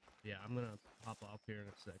 Yeah, I'm gonna hop off here in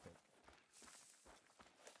a second.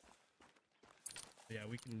 But yeah,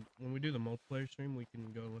 we can, when we do the multiplayer stream, we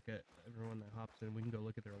can go look at everyone that hops in. We can go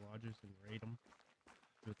look at their lodges and rate them.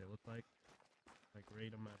 See what they look like. Like,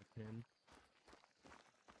 rate them out of 10.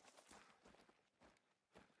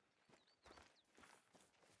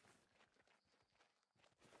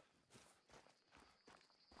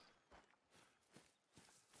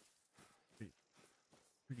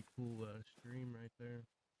 Pretty cool stream right there.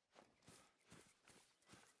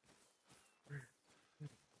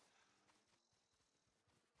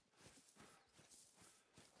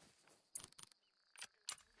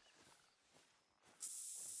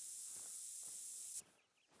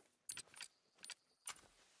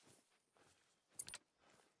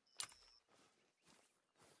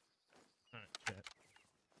 Alright, chat.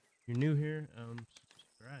 If you're new here,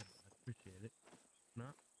 subscribe. I appreciate it. If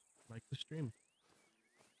not, like the stream.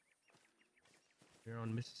 We're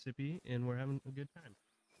on Mississippi, and we're having a good time.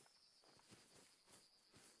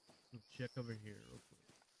 Let's check over here real quick.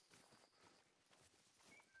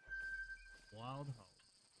 Wild Hog.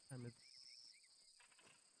 What time is it?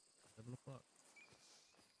 7 o'clock.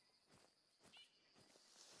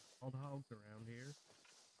 Wild hogs around here.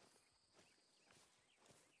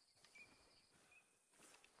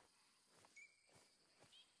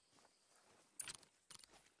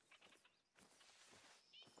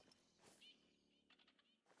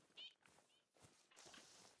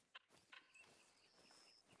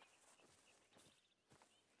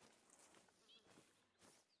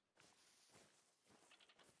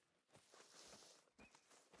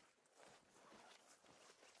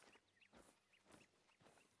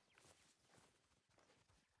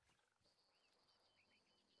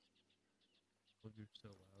 you're so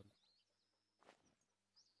loud.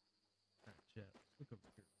 Alright, chat. Let's look over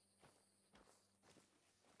here.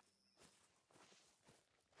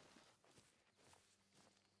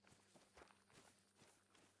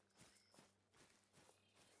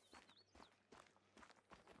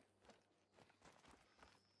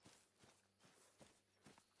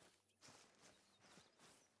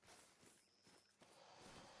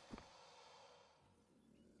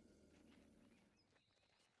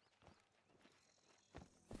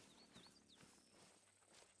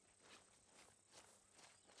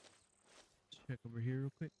 Check over here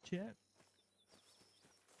real quick, chat.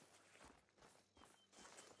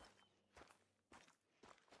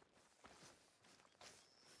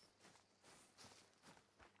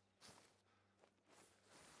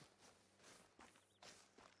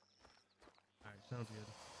 Alright, sounds good.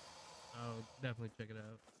 I'll definitely check it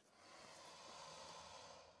out.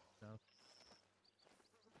 South.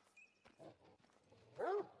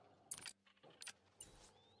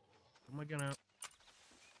 Put my gun out.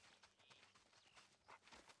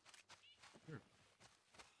 Sure.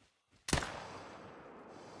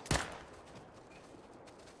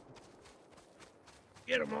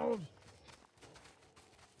 Get 'em all!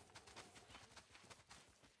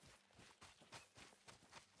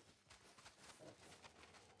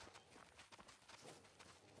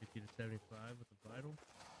 To 75 with the vital.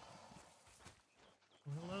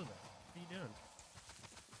 Well, hello there. What are you doing?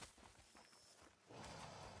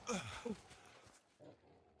 Oh.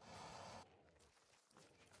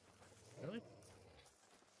 Really?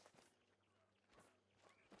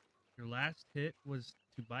 Your last hit was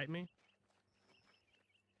to bite me?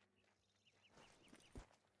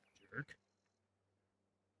 Jerk.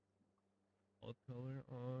 All color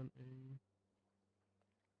on a...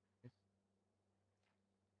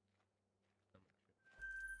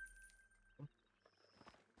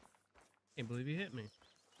 Can't believe he hit me.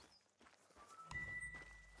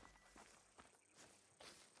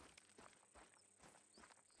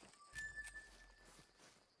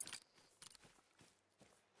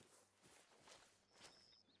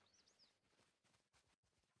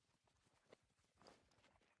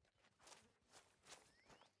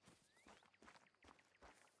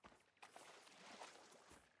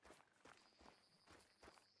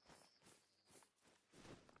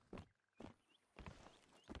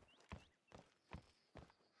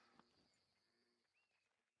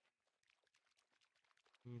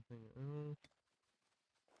 Anything else?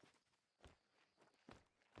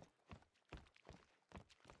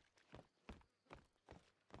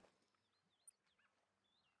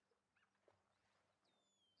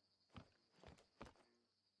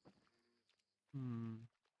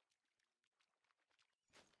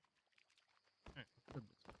 Alright, let's put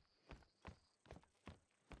this.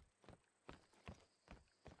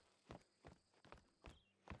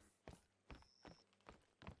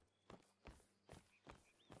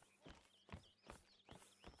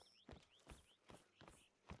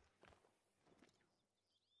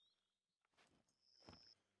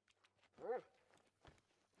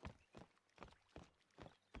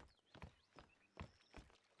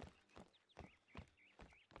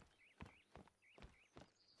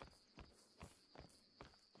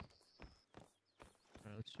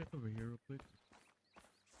 Alright, let's check over here real quick.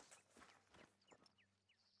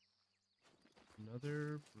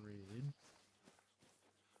 Another bridge.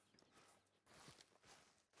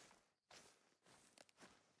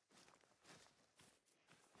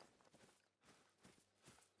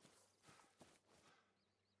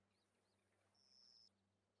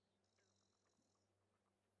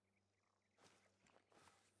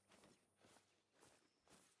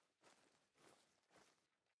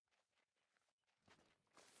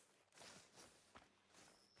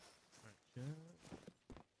 Alright, chat.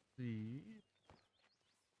 See.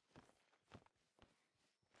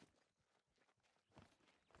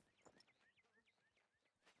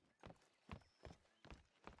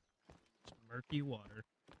 Murky water.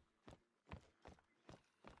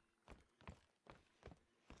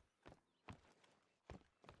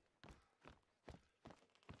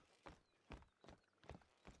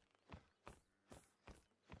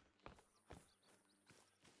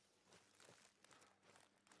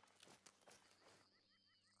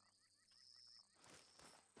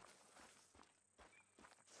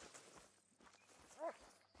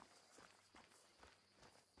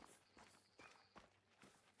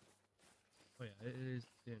 Oh yeah, it is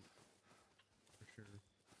dense. For sure.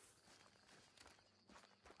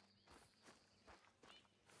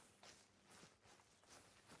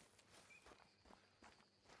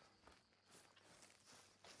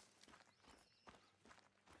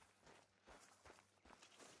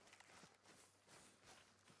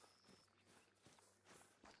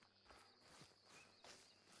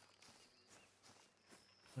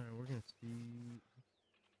 gonna see.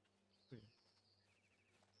 Oh,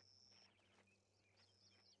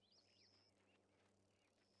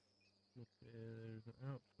 yeah. Okay, there's an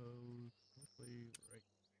outpost. Hopefully, right.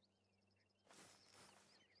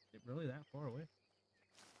 Is it really that far away?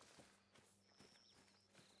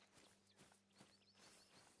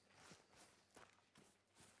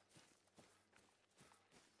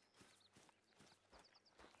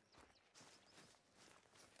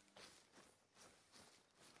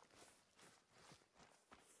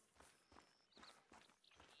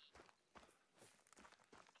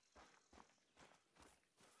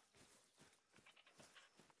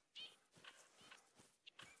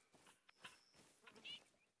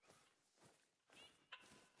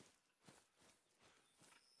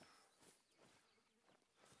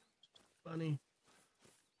 Funny.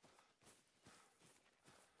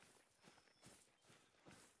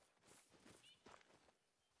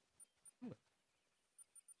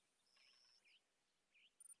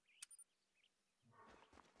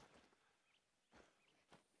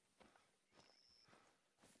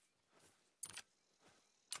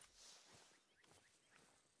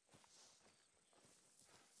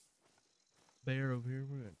 Bear over here.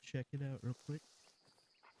 We're gonna check it out real quick.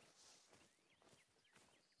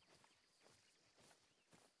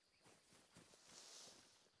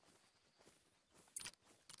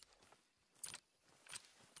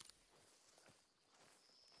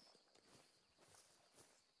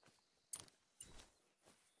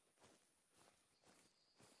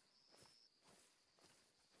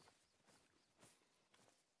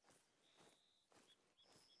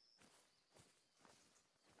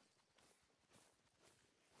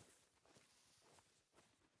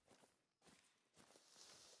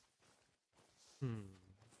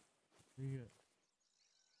 Yeah.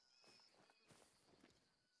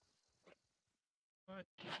 What?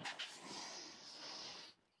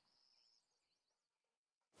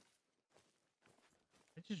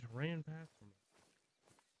 It just ran past me.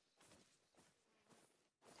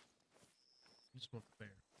 Just want the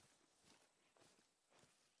bear.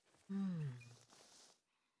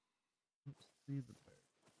 Let's see the bear.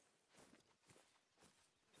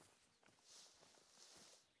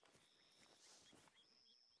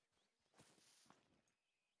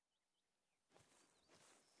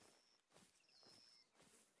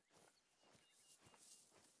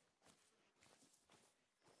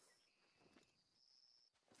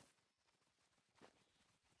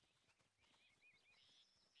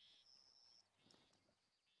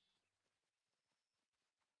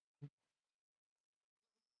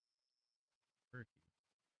 Turkey.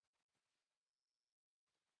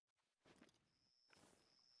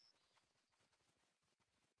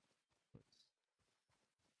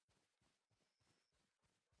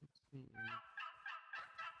 Let's see.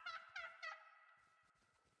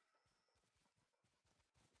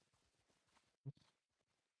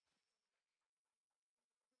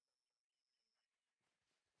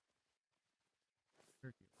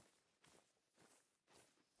 Turkey.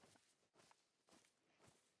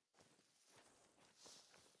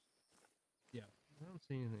 Yeah, I don't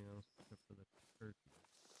see anything else except for the turkey.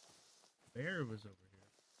 Bear was over here.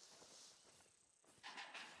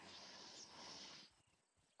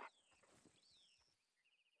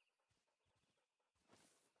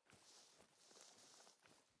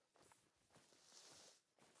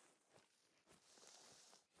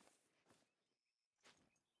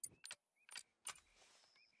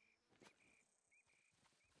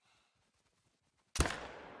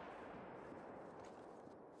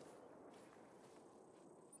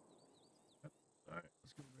 Alright,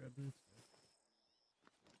 let's go grab this.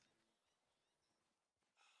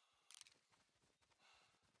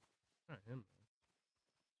 Not him,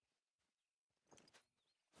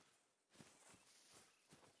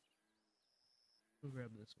 though. Go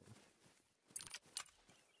grab this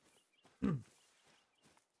one.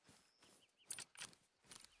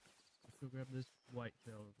 Let's go grab this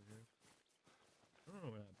whitetail over here. I don't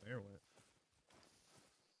know where that bear went.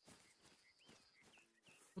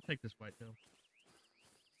 We'll take this whitetail.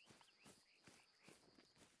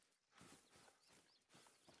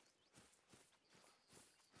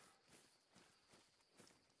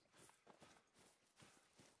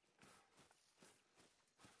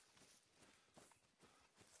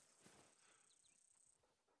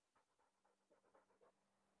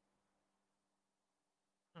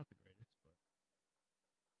 Not the greatest,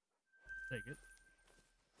 but take it.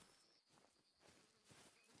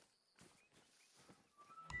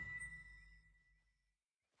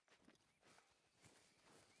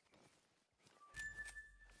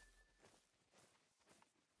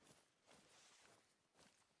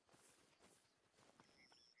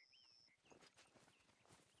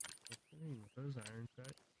 with those iron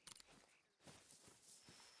sights.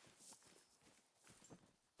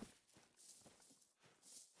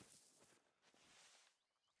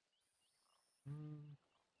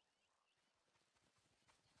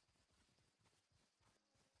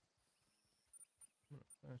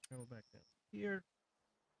 Let's travel back down here.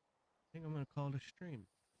 I think I'm gonna call it a stream.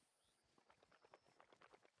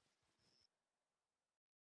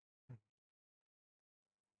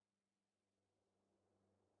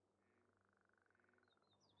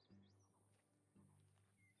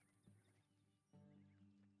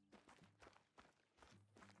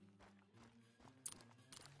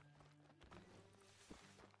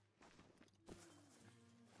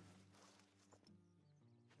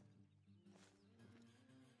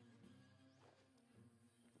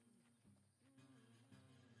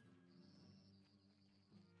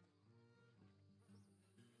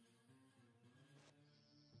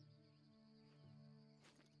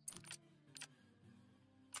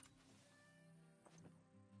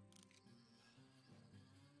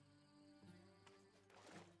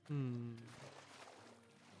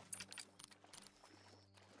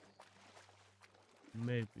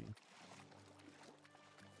 Maybe.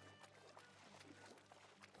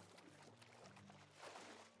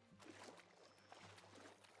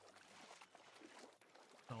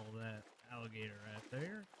 All that alligator right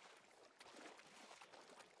there.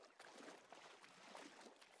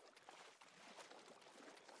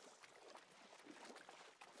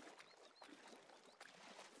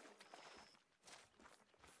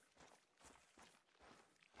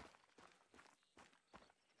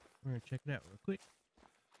 We're gonna check it out real quick.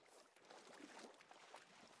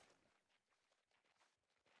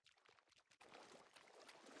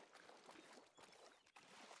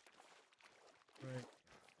 Right.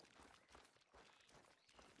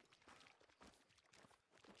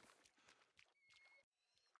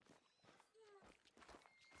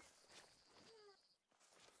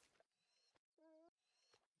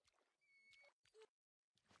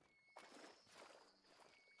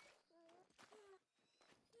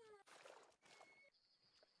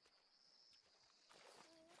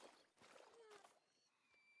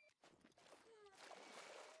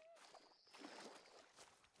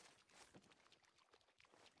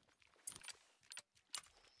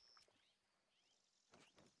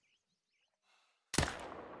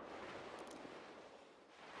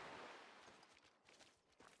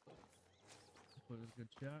 That was a good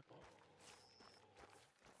shot.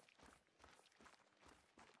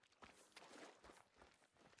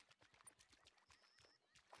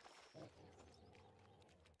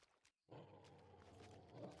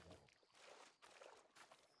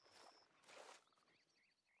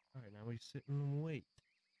 Alright, now we sit and wait.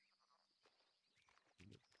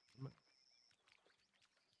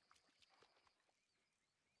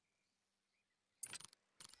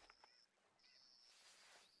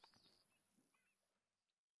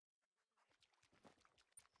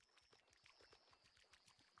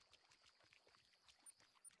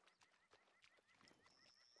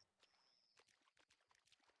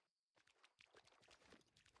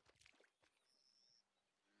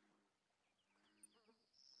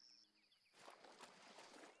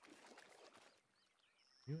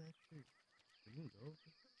 You actually, you can go.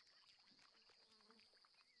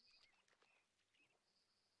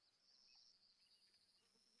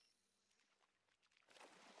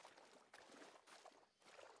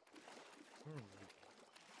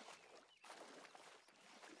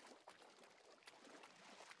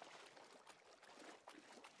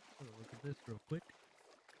 Look at this real quick.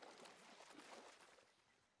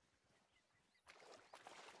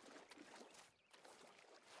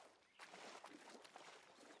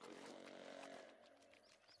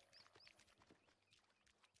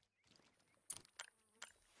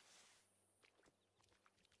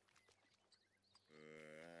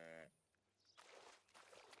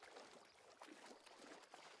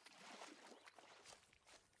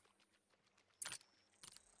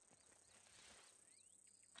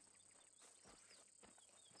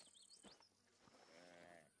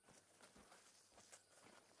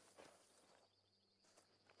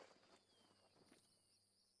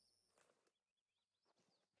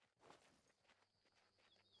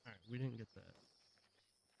 Alright, we didn't get that.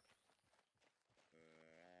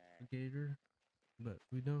 Gator, but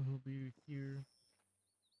we know he'll be here.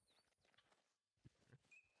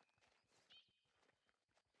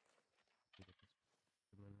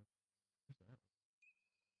 What's that?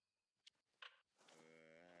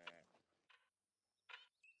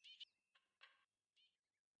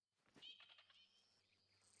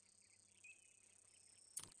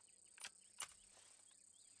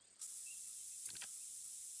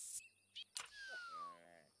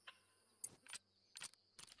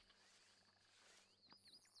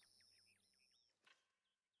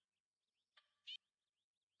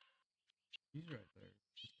 He's right there.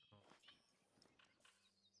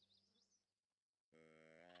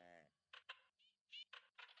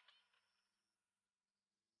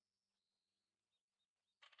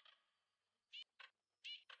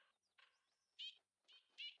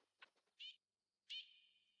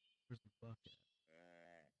 Where's the buck at?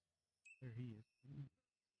 There he is.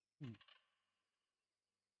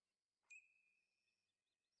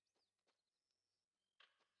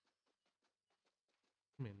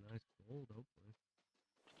 I mean, nice gold, hopefully.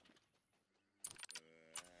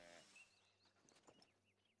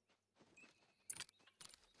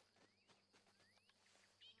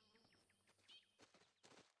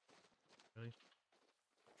 Really?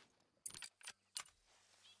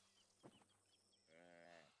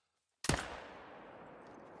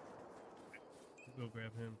 Go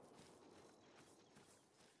grab him.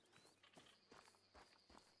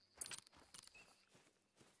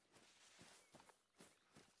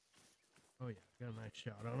 Oh yeah, got a nice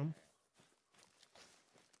shot on him.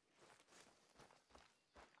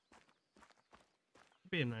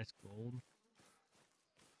 Be a nice gold.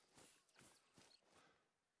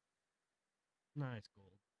 Nice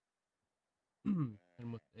gold.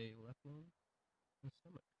 And with a left lung and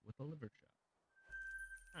stomach with a liver shot.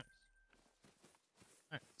 Nice.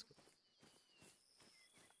 Alright, let's go.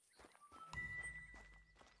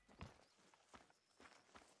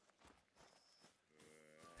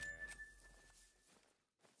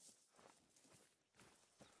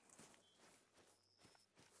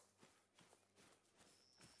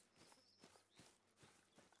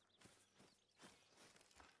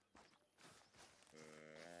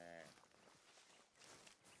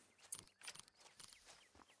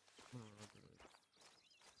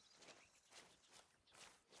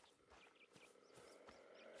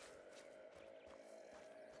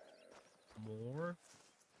 More?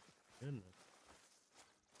 Goodness.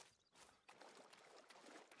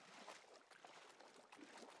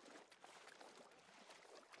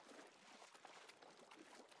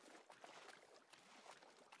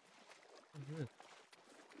 What's this?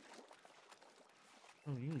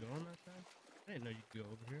 Oh, you can go on that side? I didn't know you could go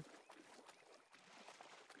over here.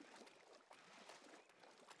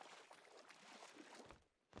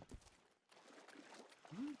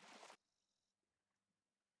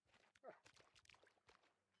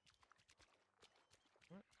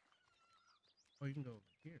 What? Oh, you can go over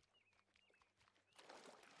here.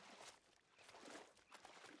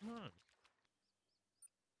 Come on.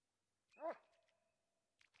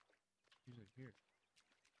 Usually here.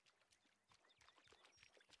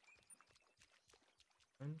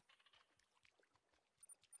 Alright.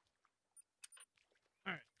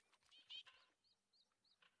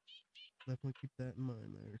 Definitely keep that in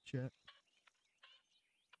mind there, chat.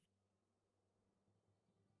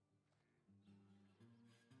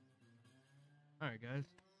 Alright, guys.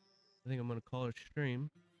 I think I'm going to call it a stream.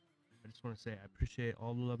 I just want to say I appreciate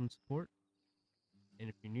all the love and support. And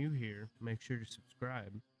if you're new here, make sure to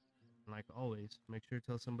subscribe. And like always, make sure to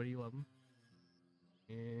tell somebody you love them.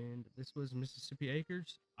 And this was Mississippi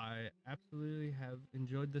Acres. I absolutely have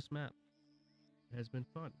enjoyed this map. It has been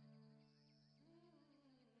fun.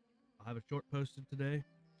 I'll have a short posted today.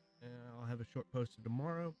 And I'll have a short posted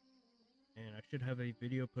tomorrow. And I should have a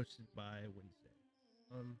video posted by Wednesday.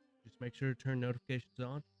 Just make sure to turn notifications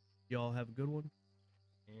on. Y'all have a good one.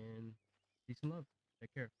 And peace and love.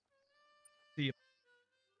 Take care. See you.